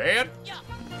is bad.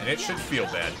 And it should feel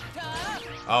bad.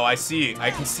 Oh, I see. I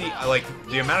can see, like,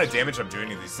 the amount of damage I'm doing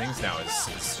to these things now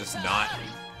is just not...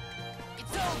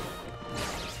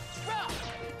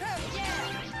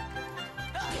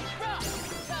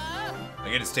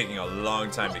 Like, it is taking a long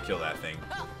time to kill that thing.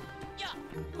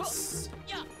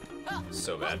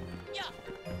 So bad.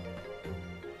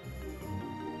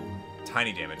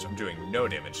 Tiny damage. I'm doing no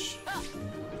damage.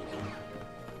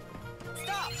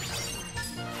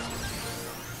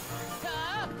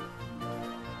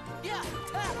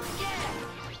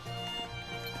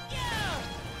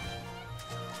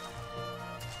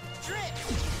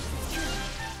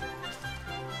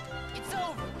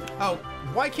 Oh,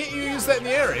 why can't you use that in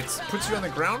the air? It puts you on the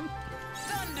ground?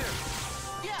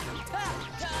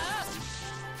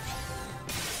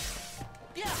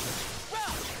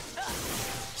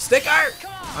 Stick art!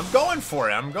 I'm going for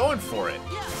it. I'm going for it.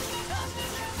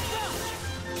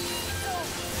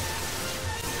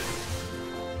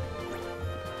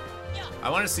 I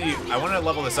want to see. I want to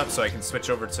level this up so I can switch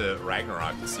over to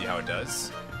Ragnarok to see how it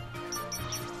does.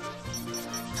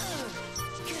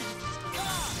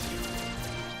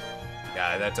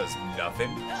 Yeah, that does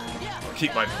nothing. I'll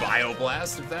keep my Bio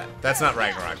Blast if that. That's not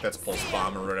Ragnarok. That's Pulse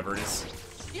Bomb or whatever it is.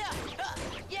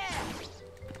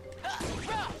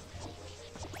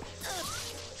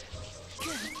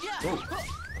 Ooh,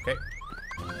 okay.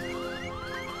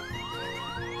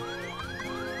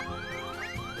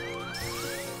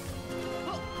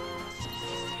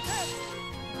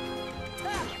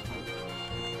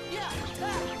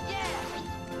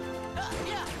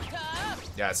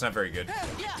 Yeah, it's not very good.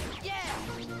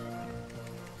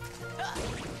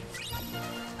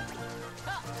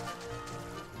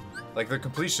 Like, the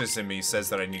completionist in me says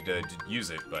that I need to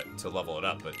use it, but to level it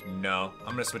up, but no.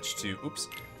 I'm gonna switch to, oops,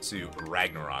 to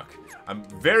Ragnarok. I'm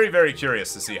very, very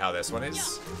curious to see how this one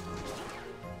is.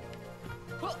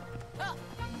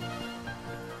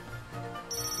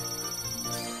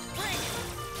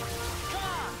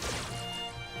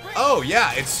 Oh,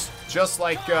 yeah, it's just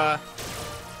like,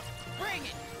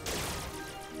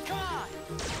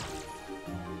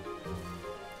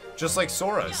 just like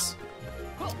Sora's.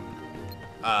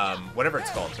 Whatever it's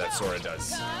called that Sora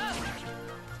does.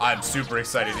 I'm super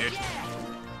excited, dude.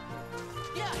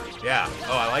 Yeah.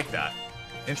 Oh, I like that.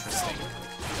 Interesting.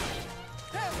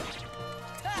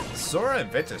 Sora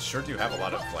and Ventus sure do have a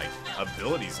lot of, like,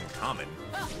 abilities in common.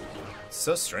 It's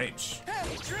so strange.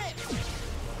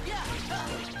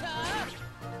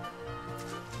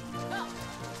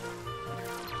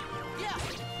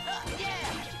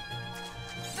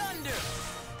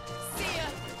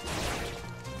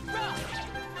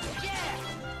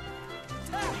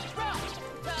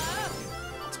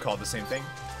 Called the same thing?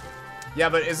 Yeah,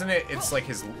 but isn't it, it's like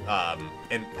his,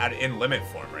 in limit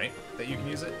form, right? That you can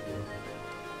use it?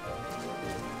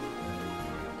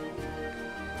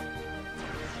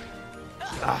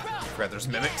 Ah, I forgot there's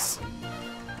mimics.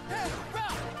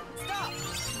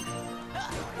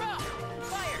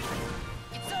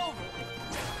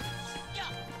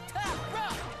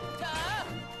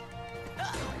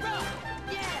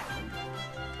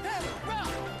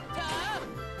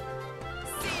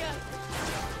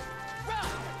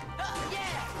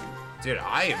 Dude,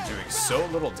 I am doing so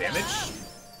little damage.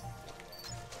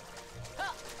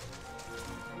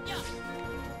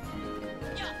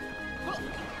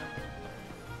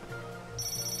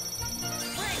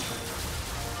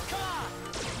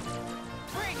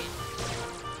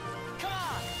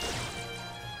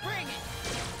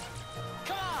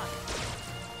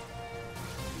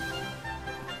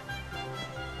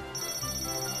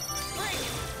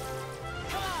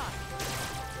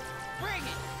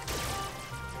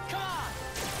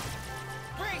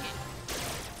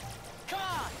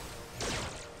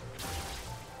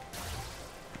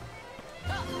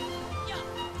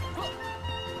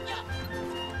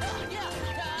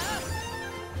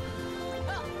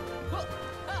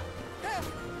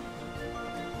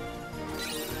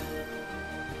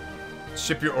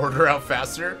 Ship your order out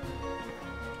faster.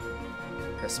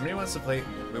 Yeah, somebody wants to play.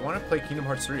 We want to play Kingdom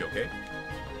Hearts 3, okay?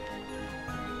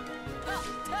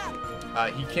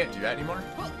 He can't do that anymore.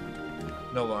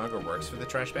 No longer works for the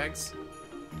trash bags.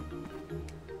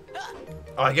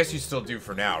 Oh, I guess you still do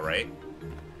for now, right?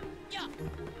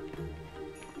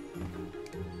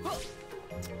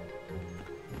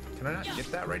 Can I not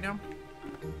get that right now?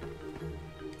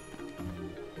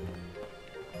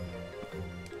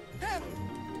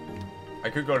 I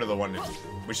could go to the one.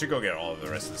 We should go get all of the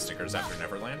rest of the stickers after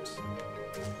Neverland.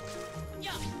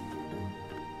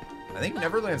 I think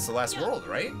Neverland's the last world,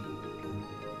 right?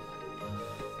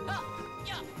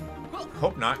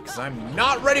 Hope not, because I'm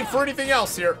not ready for anything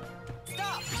else here.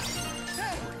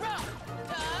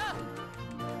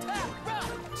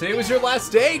 Today was your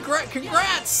last day?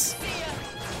 Congrats!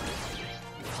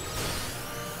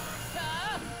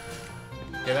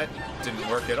 Okay, that didn't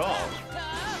work at all.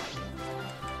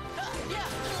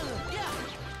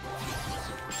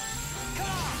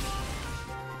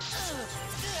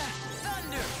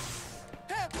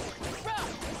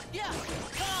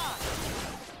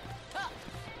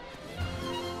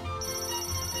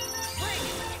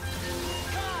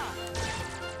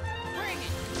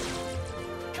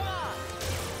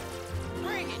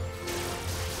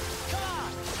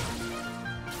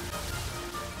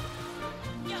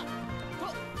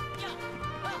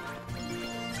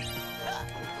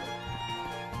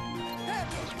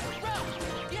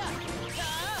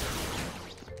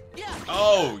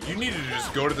 Oh, you needed to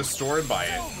just go to the store and buy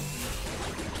it.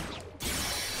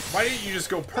 Why didn't you just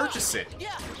go purchase it?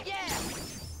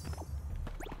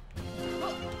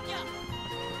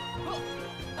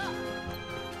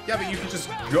 Yeah, but you can just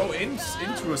go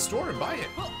into a store and buy it.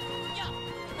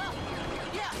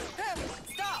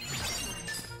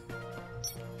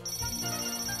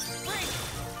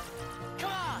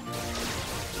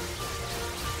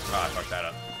 Ah, I fucked that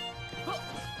up.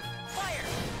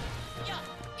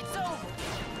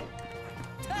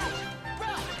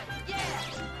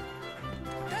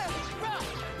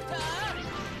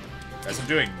 Guys, I'm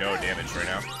doing no damage right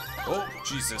now. Oh,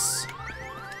 Jesus.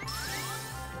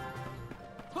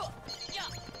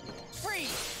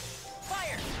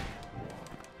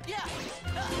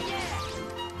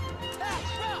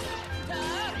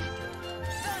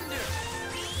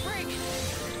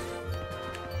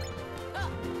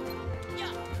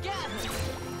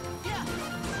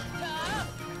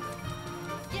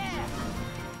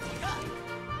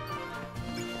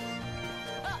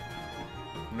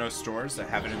 No stores that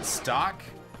have it in stock.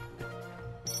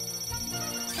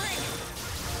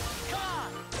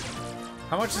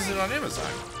 How much is it on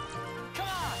Amazon?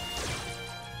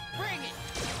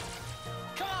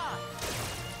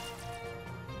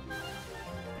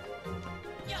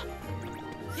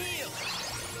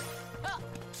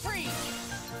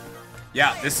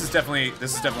 Yeah, this is definitely a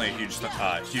huge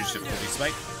difficulty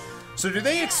spike. So do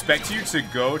they expect you to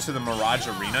go to the Mirage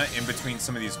Arena in between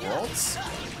some of these worlds?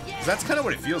 Because that's kind of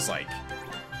what it feels like.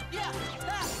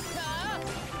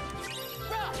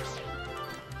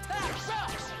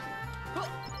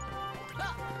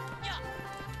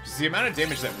 Because the amount of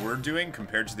damage that we're doing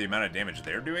compared to the amount of damage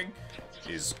they're doing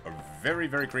is very,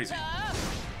 very crazy.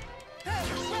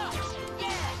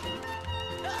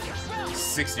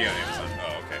 60 on Amazon.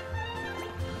 Oh, okay.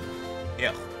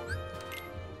 Ew.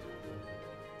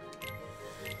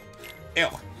 Ew.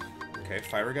 Okay,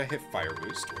 Fire got hit fire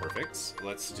boost. Perfect.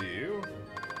 Let's do...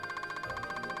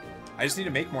 I just need to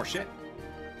make more shit.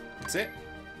 That's it.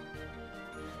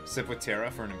 Sip with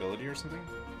Terra for an ability or something?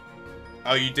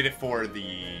 Oh, you did it for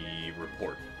the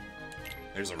report.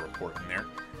 There's a report in there.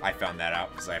 I found that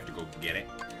out because I have to go get it.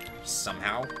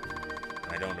 Somehow.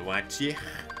 I don't know what to.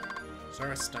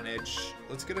 Sorry, Stun Edge.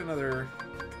 Let's get another...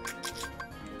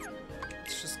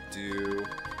 Let's just do...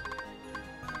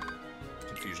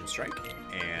 Confusion Strike.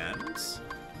 And...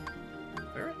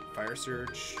 Fire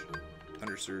Surge.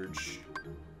 Thunder Surge.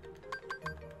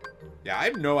 Yeah, I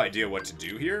have no idea what to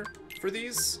do here for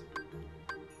these.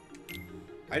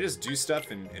 I just do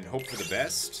stuff and hope for the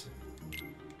best.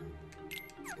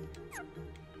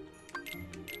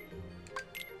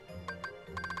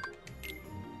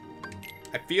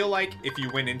 I feel like if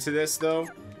you went into this, though,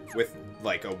 with,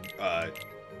 like, a,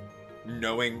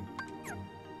 knowing...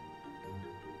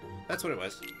 That's what it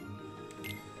was.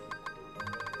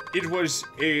 It was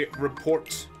a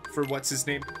report for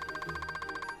what's-his-name.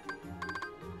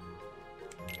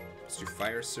 Let's do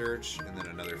Fire Surge, and then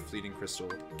another Fleeting Crystal.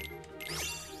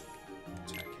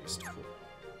 Attack haste, cool.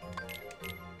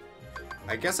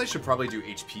 I guess I should probably do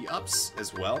HP ups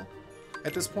as well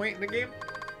at this point in the game.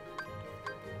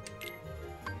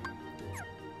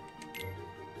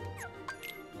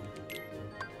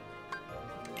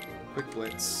 quick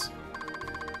blitz.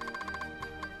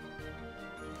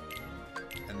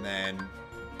 And then...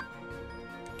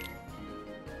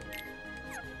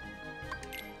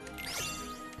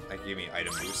 That gave me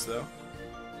item boost, though.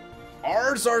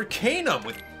 Ars Arcanum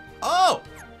with... Oh!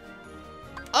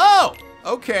 Oh!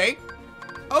 Okay.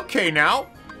 Okay, now.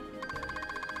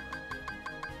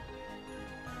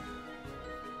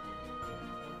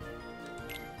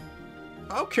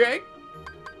 Okay.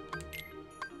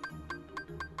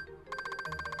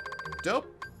 Dope.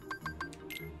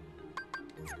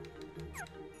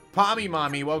 Pommy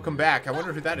Mommy, welcome back. I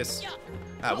wonder who that is.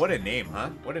 What a name, huh?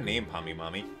 What a name, Pommy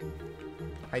Mommy.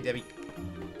 Hi, Debbie.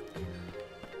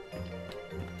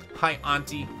 Hi,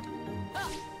 Auntie.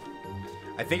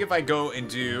 I think if I go and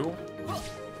do...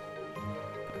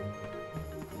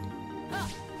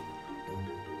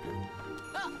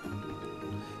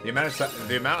 The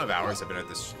amount of hours I've been at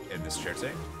this in this chair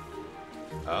today.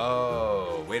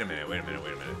 Oh, wait a minute. Wait a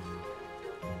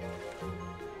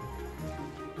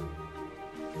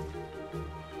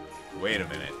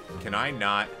minute. Can I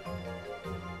not?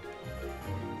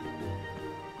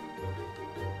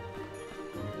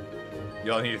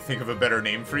 Y'all need to think of a better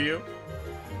name for you.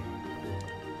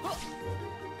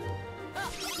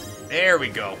 There we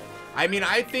go. I mean,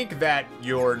 I think that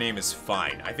your name is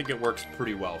fine. I think it works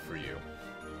pretty well for you.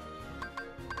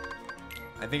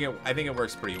 I think it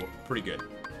works pretty good.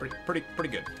 Pretty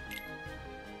good.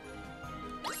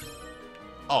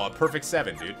 Oh, a perfect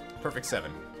 7, dude. Perfect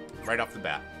 7. Right off the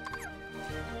bat.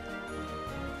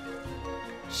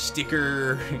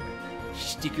 Sticker.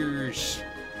 Stickers.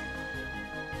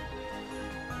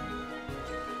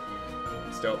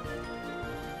 It's dope.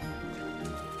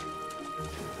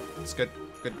 It's good.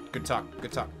 Good talk.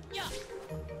 Good talk.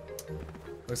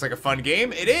 Looks like a fun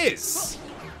game. It is!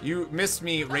 You missed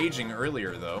me raging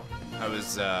earlier, though. I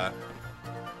was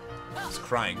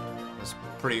crying. I was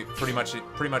pretty much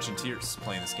in tears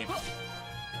playing this game.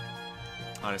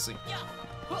 Honestly.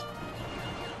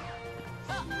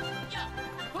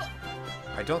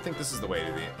 I don't think this is the way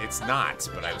to be. It's not,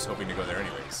 but I was hoping to go there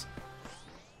anyways.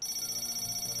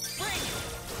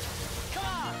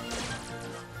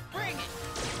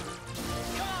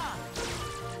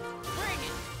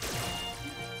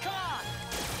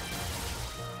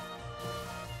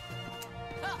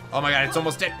 Oh my god, it's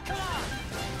almost dead.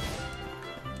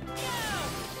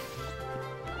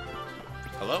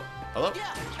 Hello? Hello?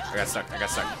 I got stuck.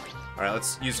 Alright,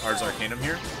 let's use Ars Arcanum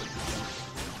here.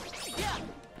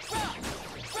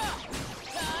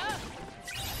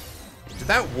 Did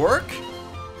that work?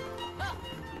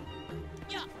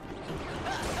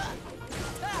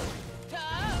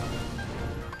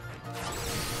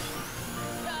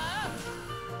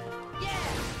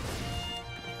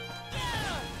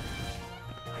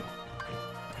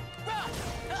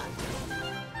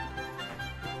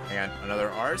 Hang on, another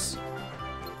Rs.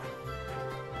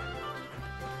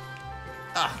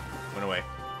 Ah, went away.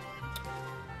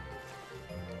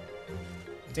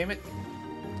 Damn it.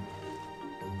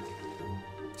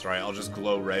 It's alright, I'll just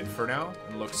glow red for now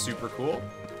and look super cool.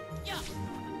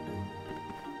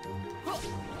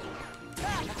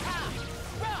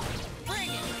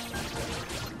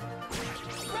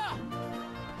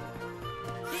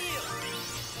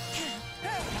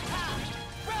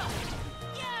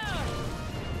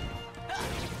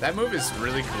 That move is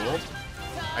really cool.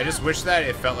 I just wish that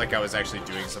it felt like I was actually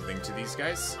doing something to these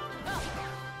guys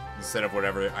instead of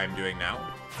whatever I'm doing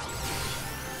now.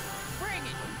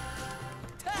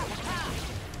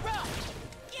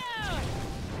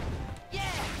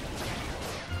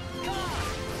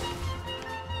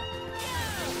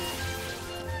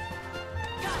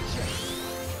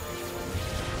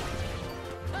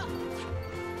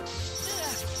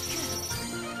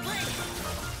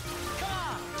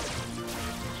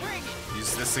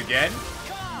 Use this again.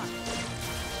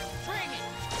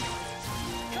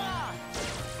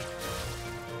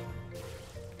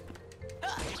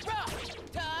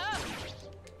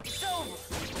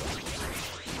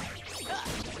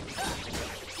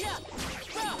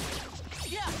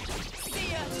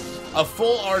 A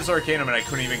full Ars Arcanum and I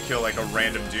couldn't even kill like a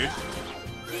random dude.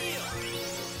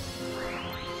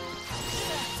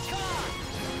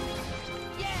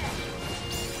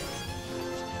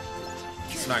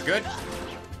 It's not good.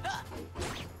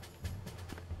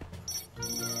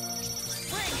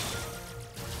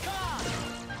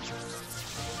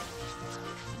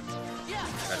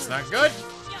 That's not good.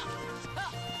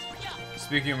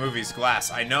 Speaking of movies,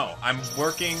 Glass, I know. I'm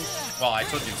working, well, I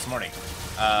told you this morning.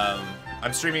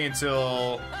 I'm streaming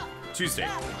until Tuesday.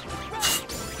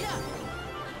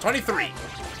 23.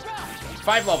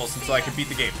 5 levels until I can beat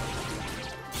the game.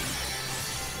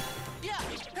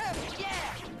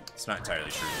 It's not entirely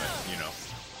true, but you know.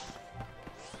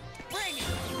 Bring it.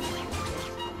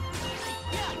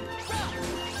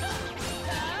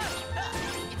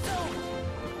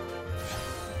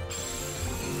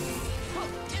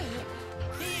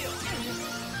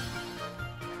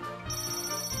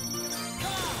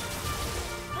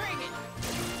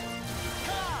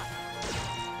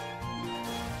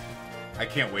 I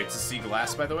can't wait to see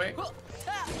Glass, by the way.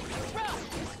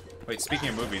 Wait, speaking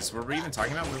of movies, were we even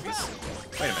talking about movies?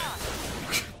 Wait a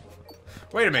minute.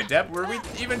 Wait a minute, Deb, were we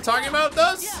even talking about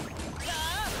those?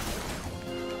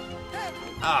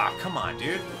 Ah, come on,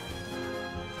 dude.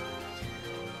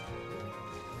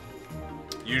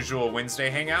 Usual Wednesday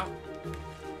hangout?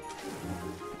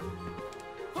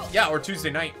 Yeah, or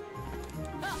Tuesday night.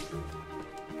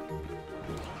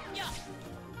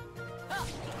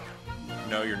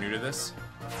 No, you're new to this?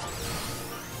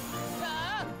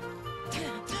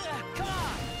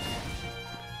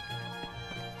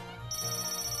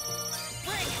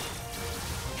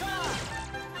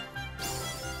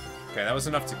 Okay, that was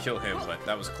enough to kill him, but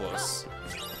that was close.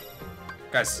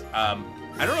 Guys, I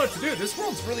don't know what to do. This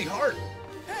world's really hard.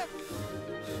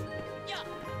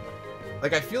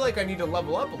 Like, I feel like I need to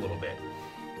level up a little bit.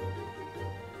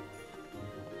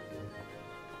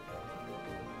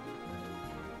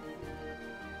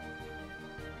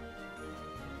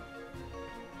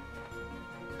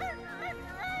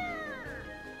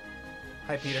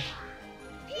 Hi, Peter.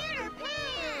 Peter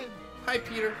Pan! Hi,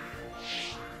 Peter.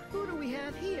 Who do we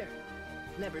have here?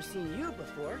 Never seen you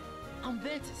before. I'm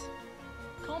Ventus.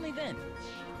 Call me Ven.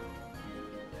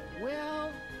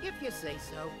 Well, if you say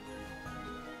so.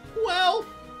 Well.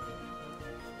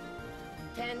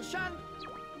 Tension.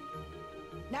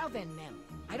 Now then, ma'am.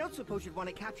 I don't suppose you'd want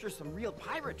to capture some real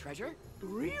pirate treasure.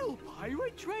 Real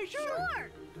pirate treasure? Sure.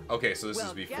 Okay, so this well,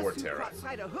 is before guess who Terra. caught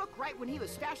sight of Hook right when he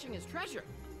was stashing his treasure?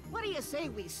 What do you say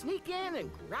we sneak in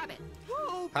and grab it?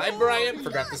 Hi, Brian.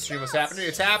 Forgot the stream was happening.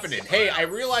 It's happening. Hey, I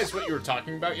realized what you were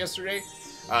talking about yesterday,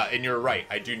 and you're right.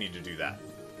 I do need to do that.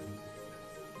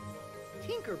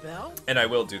 Tinkerbell? And I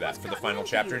will do that for the final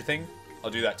chapter thing. I'll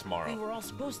do that We tomorrow. were all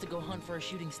supposed to go hunt for a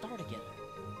shooting star together.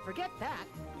 Forget that.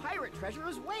 Pirate treasure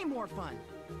is way more fun.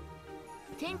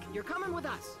 Tink, you're coming with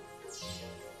us.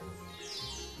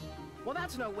 Well,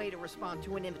 that's no way to respond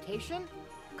to an invitation.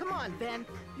 Come on, Ben.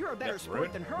 You're a better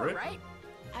sport than her, right?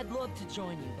 I'd love to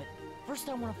join you, but first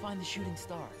I want to find the shooting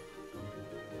star.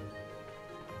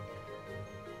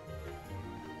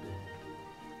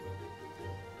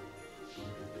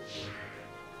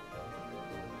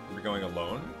 Are we going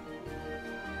alone?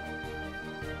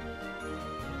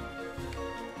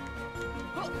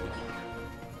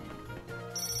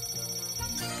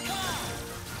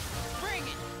 Bring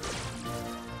it.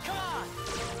 Come on.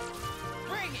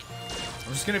 Bring it.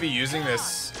 I'm just gonna be using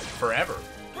this forever.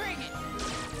 Bring it.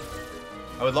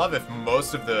 I would love if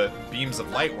most of the beams of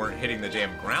light weren't hitting the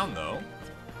damn ground, though.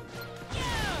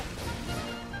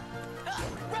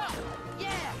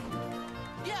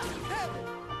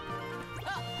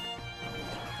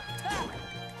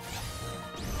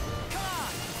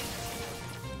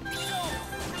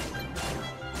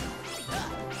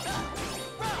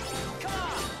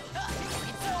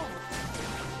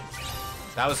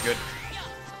 That was good.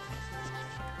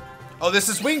 Oh, this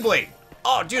is Wingblade.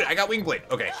 Oh, dude, I got Wingblade.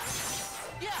 Okay.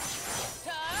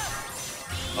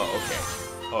 Oh, okay.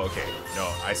 Oh, okay.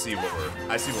 No, I see what we're.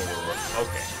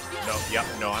 Okay. No, yep.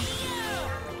 No,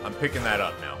 I'm picking that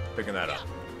up now. Picking that up.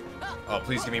 Oh,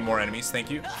 please give me more enemies.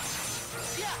 Thank you.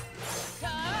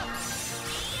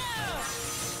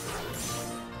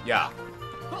 Yeah.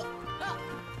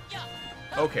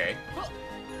 Okay.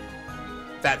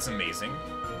 That's amazing.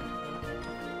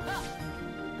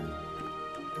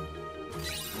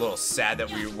 A little sad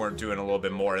that we weren't doing a little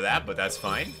bit more of that, but that's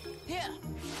fine.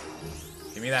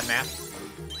 Give me that map.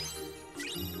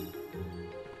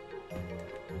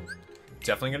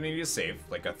 Definitely gonna need to save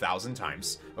like 1,000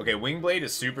 times. Okay, Wingblade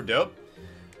is super dope.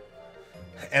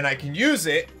 And I can use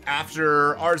it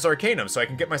after Ars Arcanum, so I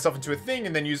can get myself into a thing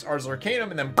and then use Ars Arcanum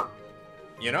and then,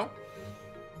 you know?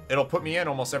 It'll put me in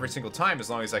almost every single time as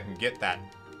long as I can get that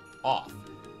off.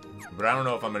 But I don't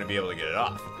know if I'm gonna be able to get it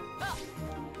off.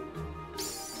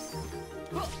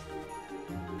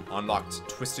 Unlocked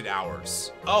Twisted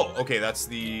Hours. Oh, okay, that's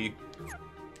the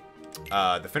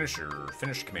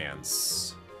finish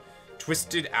commands.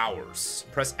 Twisted Hours.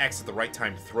 Press X at the right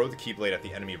time to throw the Keyblade at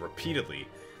the enemy repeatedly.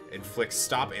 Inflict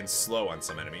stop and slow on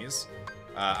some enemies.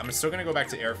 I'm still gonna go back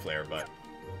to Air Flare, but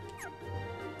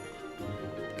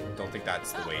don't think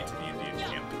that's the way to the Indian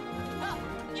camp.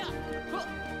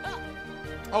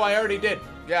 Oh, I already did.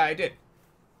 Yeah, I did.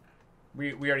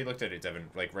 We already looked at it, Devin,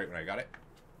 like right when I got it.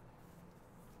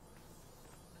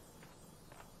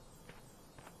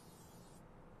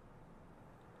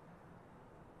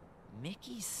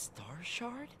 Mickey's star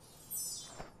shard?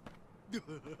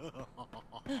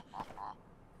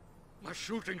 A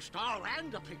shooting star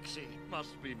and a pixie.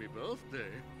 Must be me birthday.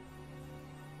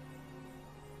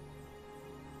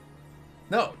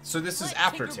 No, so this is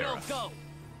after Terra.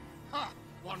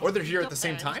 Or they're here at the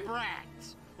same time?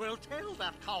 Brats. Well, tell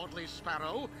that cowardly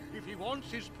sparrow, if he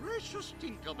wants his precious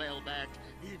Tinkerbell back,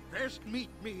 he'd best meet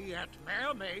me at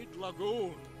Mermaid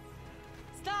Lagoon.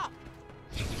 Stop!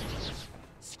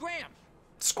 Scram!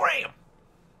 Scram!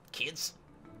 Kids.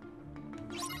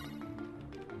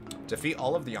 Defeat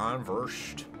all of the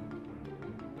unversed.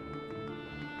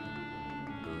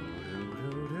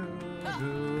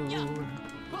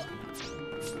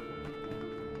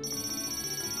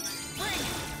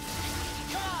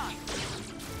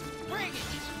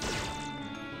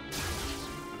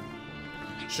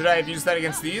 Should I have used that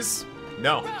against these?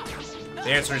 No.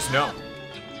 The answer is no.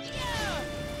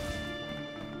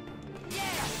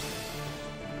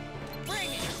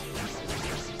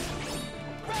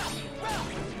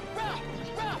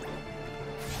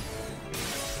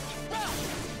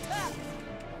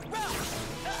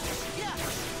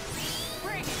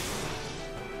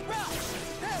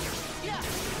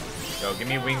 Yo, give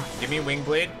me wing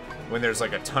blade when there's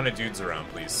like a ton of dudes around,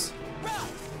 please.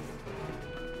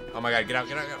 Oh my god, get out,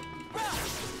 get out, get out.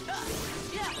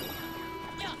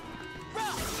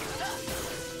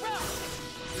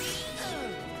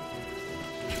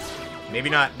 Maybe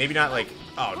not like,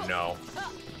 oh no.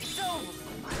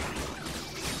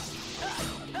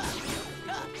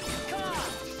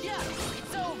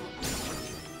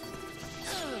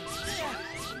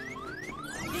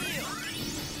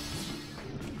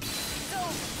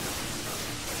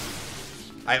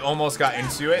 I almost got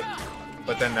into it,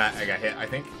 but then I got hit, I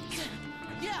think.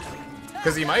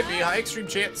 Because he might be high extreme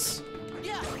chance.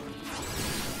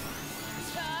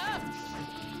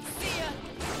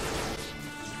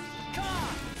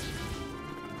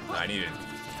 I need to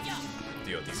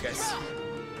deal with these guys.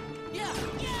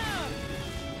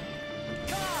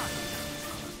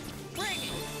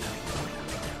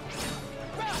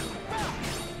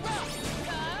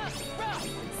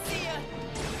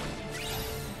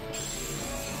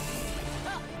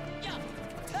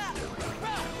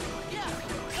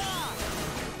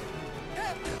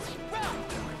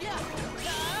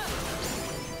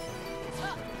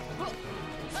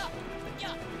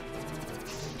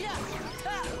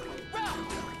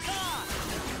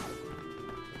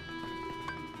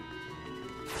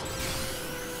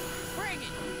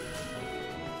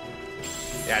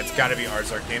 Yeah, it's gotta be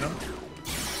Ars Arcanum.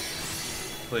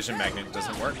 Collision Magnet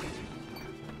doesn't work.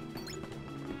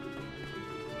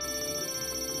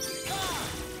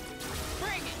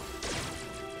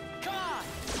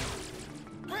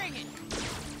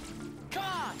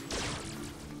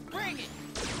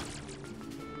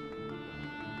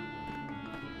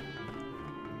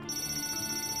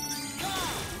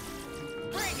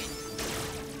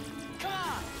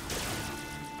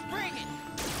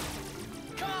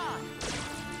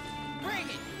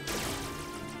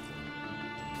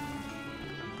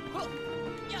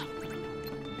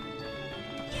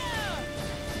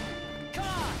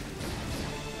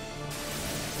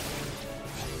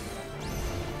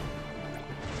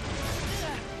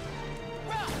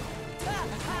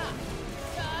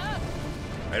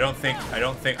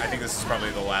 I think this is probably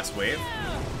the last wave.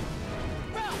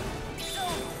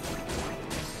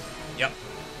 Yep.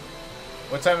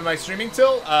 What time am I streaming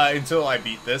till? Until I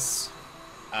beat this.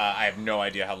 I have no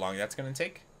idea how long that's gonna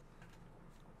take.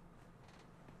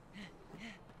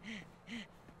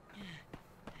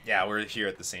 Yeah, we're here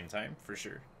at the same time, for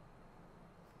sure.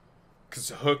 Because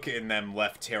Hook and them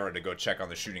left Terra to go check on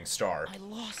the shooting star. I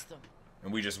lost them.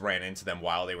 And we just ran into them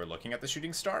while they were looking at the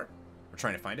shooting star. We're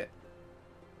trying to find it.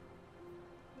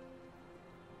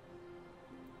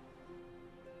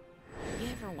 You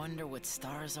ever wonder what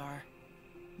stars are?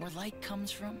 Where light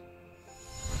comes from?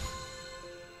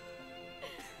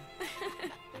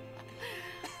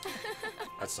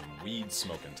 That's some weed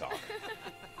smoking talk.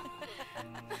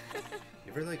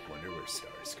 You ever, like, wonder where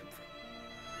stars come from?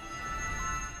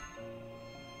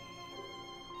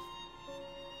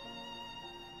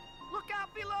 Look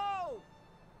out below!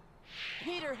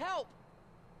 Peter, help!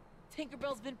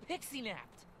 Tinkerbell's been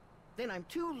pixie-napped. Then I'm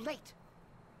too late.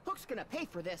 Hook's gonna pay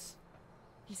for this.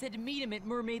 He said to meet him at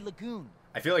Mermaid Lagoon.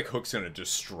 I feel like Hook's gonna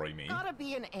destroy me. Gotta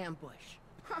be an ambush.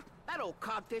 Huh, that old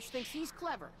codfish thinks he's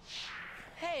clever.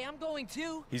 Hey, I'm going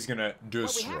too. He's gonna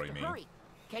destroy Well, we have to me. hurry.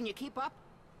 Can you keep up?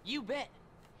 You bet.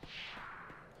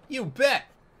 You bet!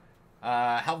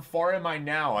 How far am I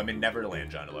now? I'm in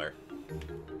Neverland, Jondelare.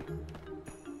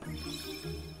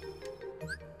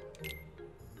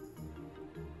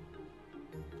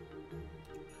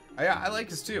 I like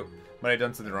this too. But I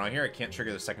done something wrong here. I can't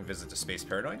trigger the second visit to Space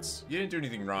Paranoids. You didn't do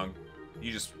anything wrong.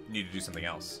 You just need to do something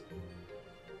else.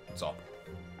 That's all.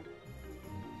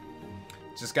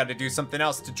 Just got to do something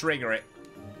else to trigger it.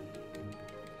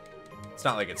 It's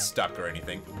not like it's stuck or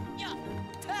anything.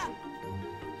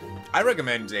 I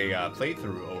recommend a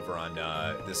playthrough over on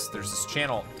this. There's this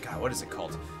channel. God, what is it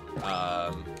called?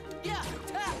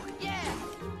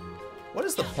 What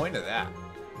is the point of that?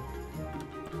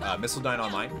 Missildine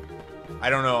Online? I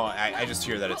don't know. I just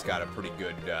hear that it's got a pretty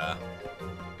good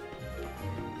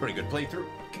playthrough.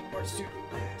 Kingdom Hearts 2.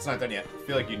 It's not done yet. I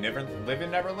feel like you never live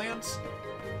in Neverland.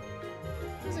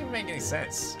 Doesn't even make any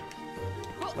sense.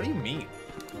 What do you mean?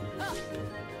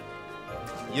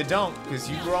 You don't, because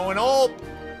you're growing old.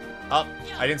 Up.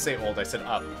 I didn't say old. I said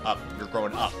up. Up. You're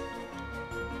growing up.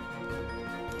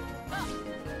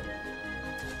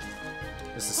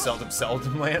 This is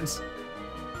seldom lands.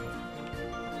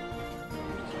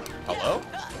 Hello?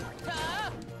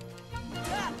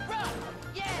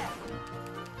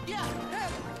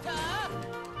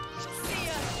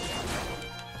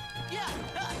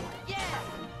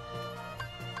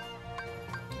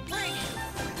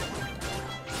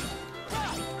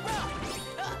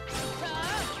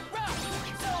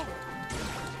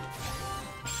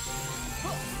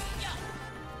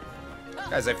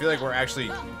 Guys, I feel like we're actually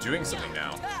doing something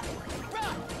now.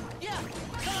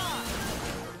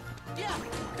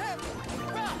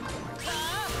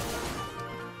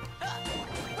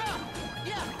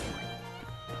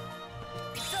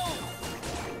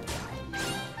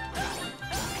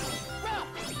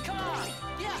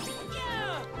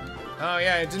 Oh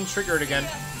yeah, it didn't trigger it again.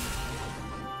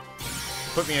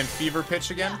 Put me in fever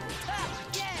pitch again.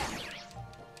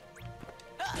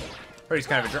 Heard he's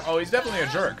kind of a jerk. Oh, he's definitely a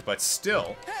jerk, but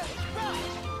still.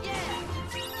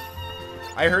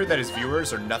 I heard that his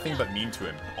viewers are nothing but mean to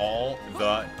him all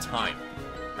the time.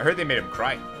 I heard they made him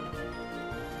cry.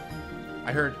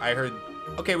 I heard,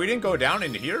 okay, we didn't go down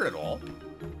into here at all.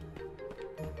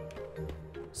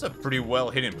 It's a pretty well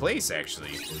hidden place,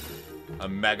 actually. A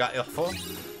mega info,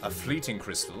 a fleeting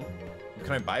crystal. What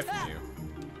can I buy from you?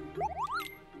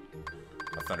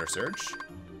 A thunder surge,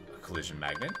 a collision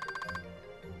magnet.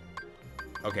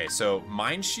 Okay, so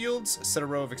mine shields set a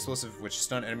row of explosive which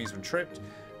stun enemies when tripped.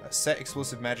 Set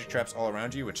explosive magic traps all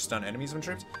around you which stun enemies when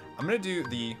tripped. I'm gonna do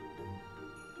the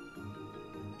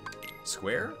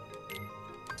square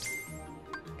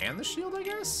and the shield, I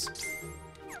guess.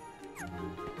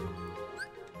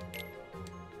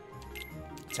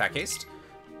 Attack haste.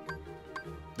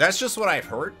 That's just what I've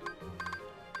heard.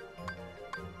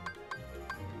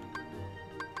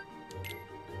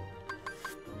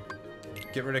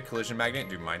 Get rid of collision magnet and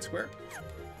do mind square.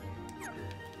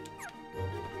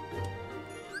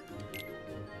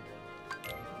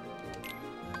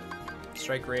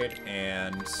 Strike rate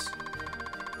and let's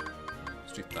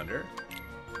do thunder.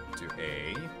 Do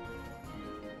a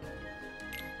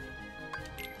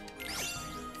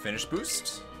finish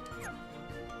boost.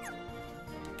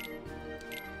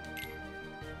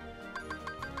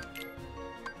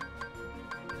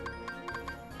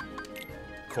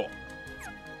 Cool.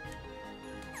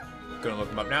 Gonna look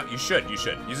him up now. You should. He's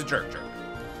a jerk.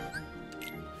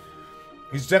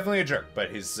 He's definitely a jerk, but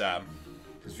his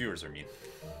viewers are mean.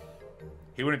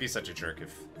 He wouldn't be such a jerk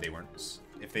if they weren't.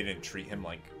 If they didn't treat him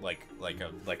like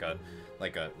a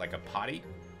potty.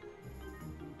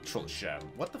 Troll show.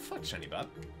 What the fuck, Shiny Bob?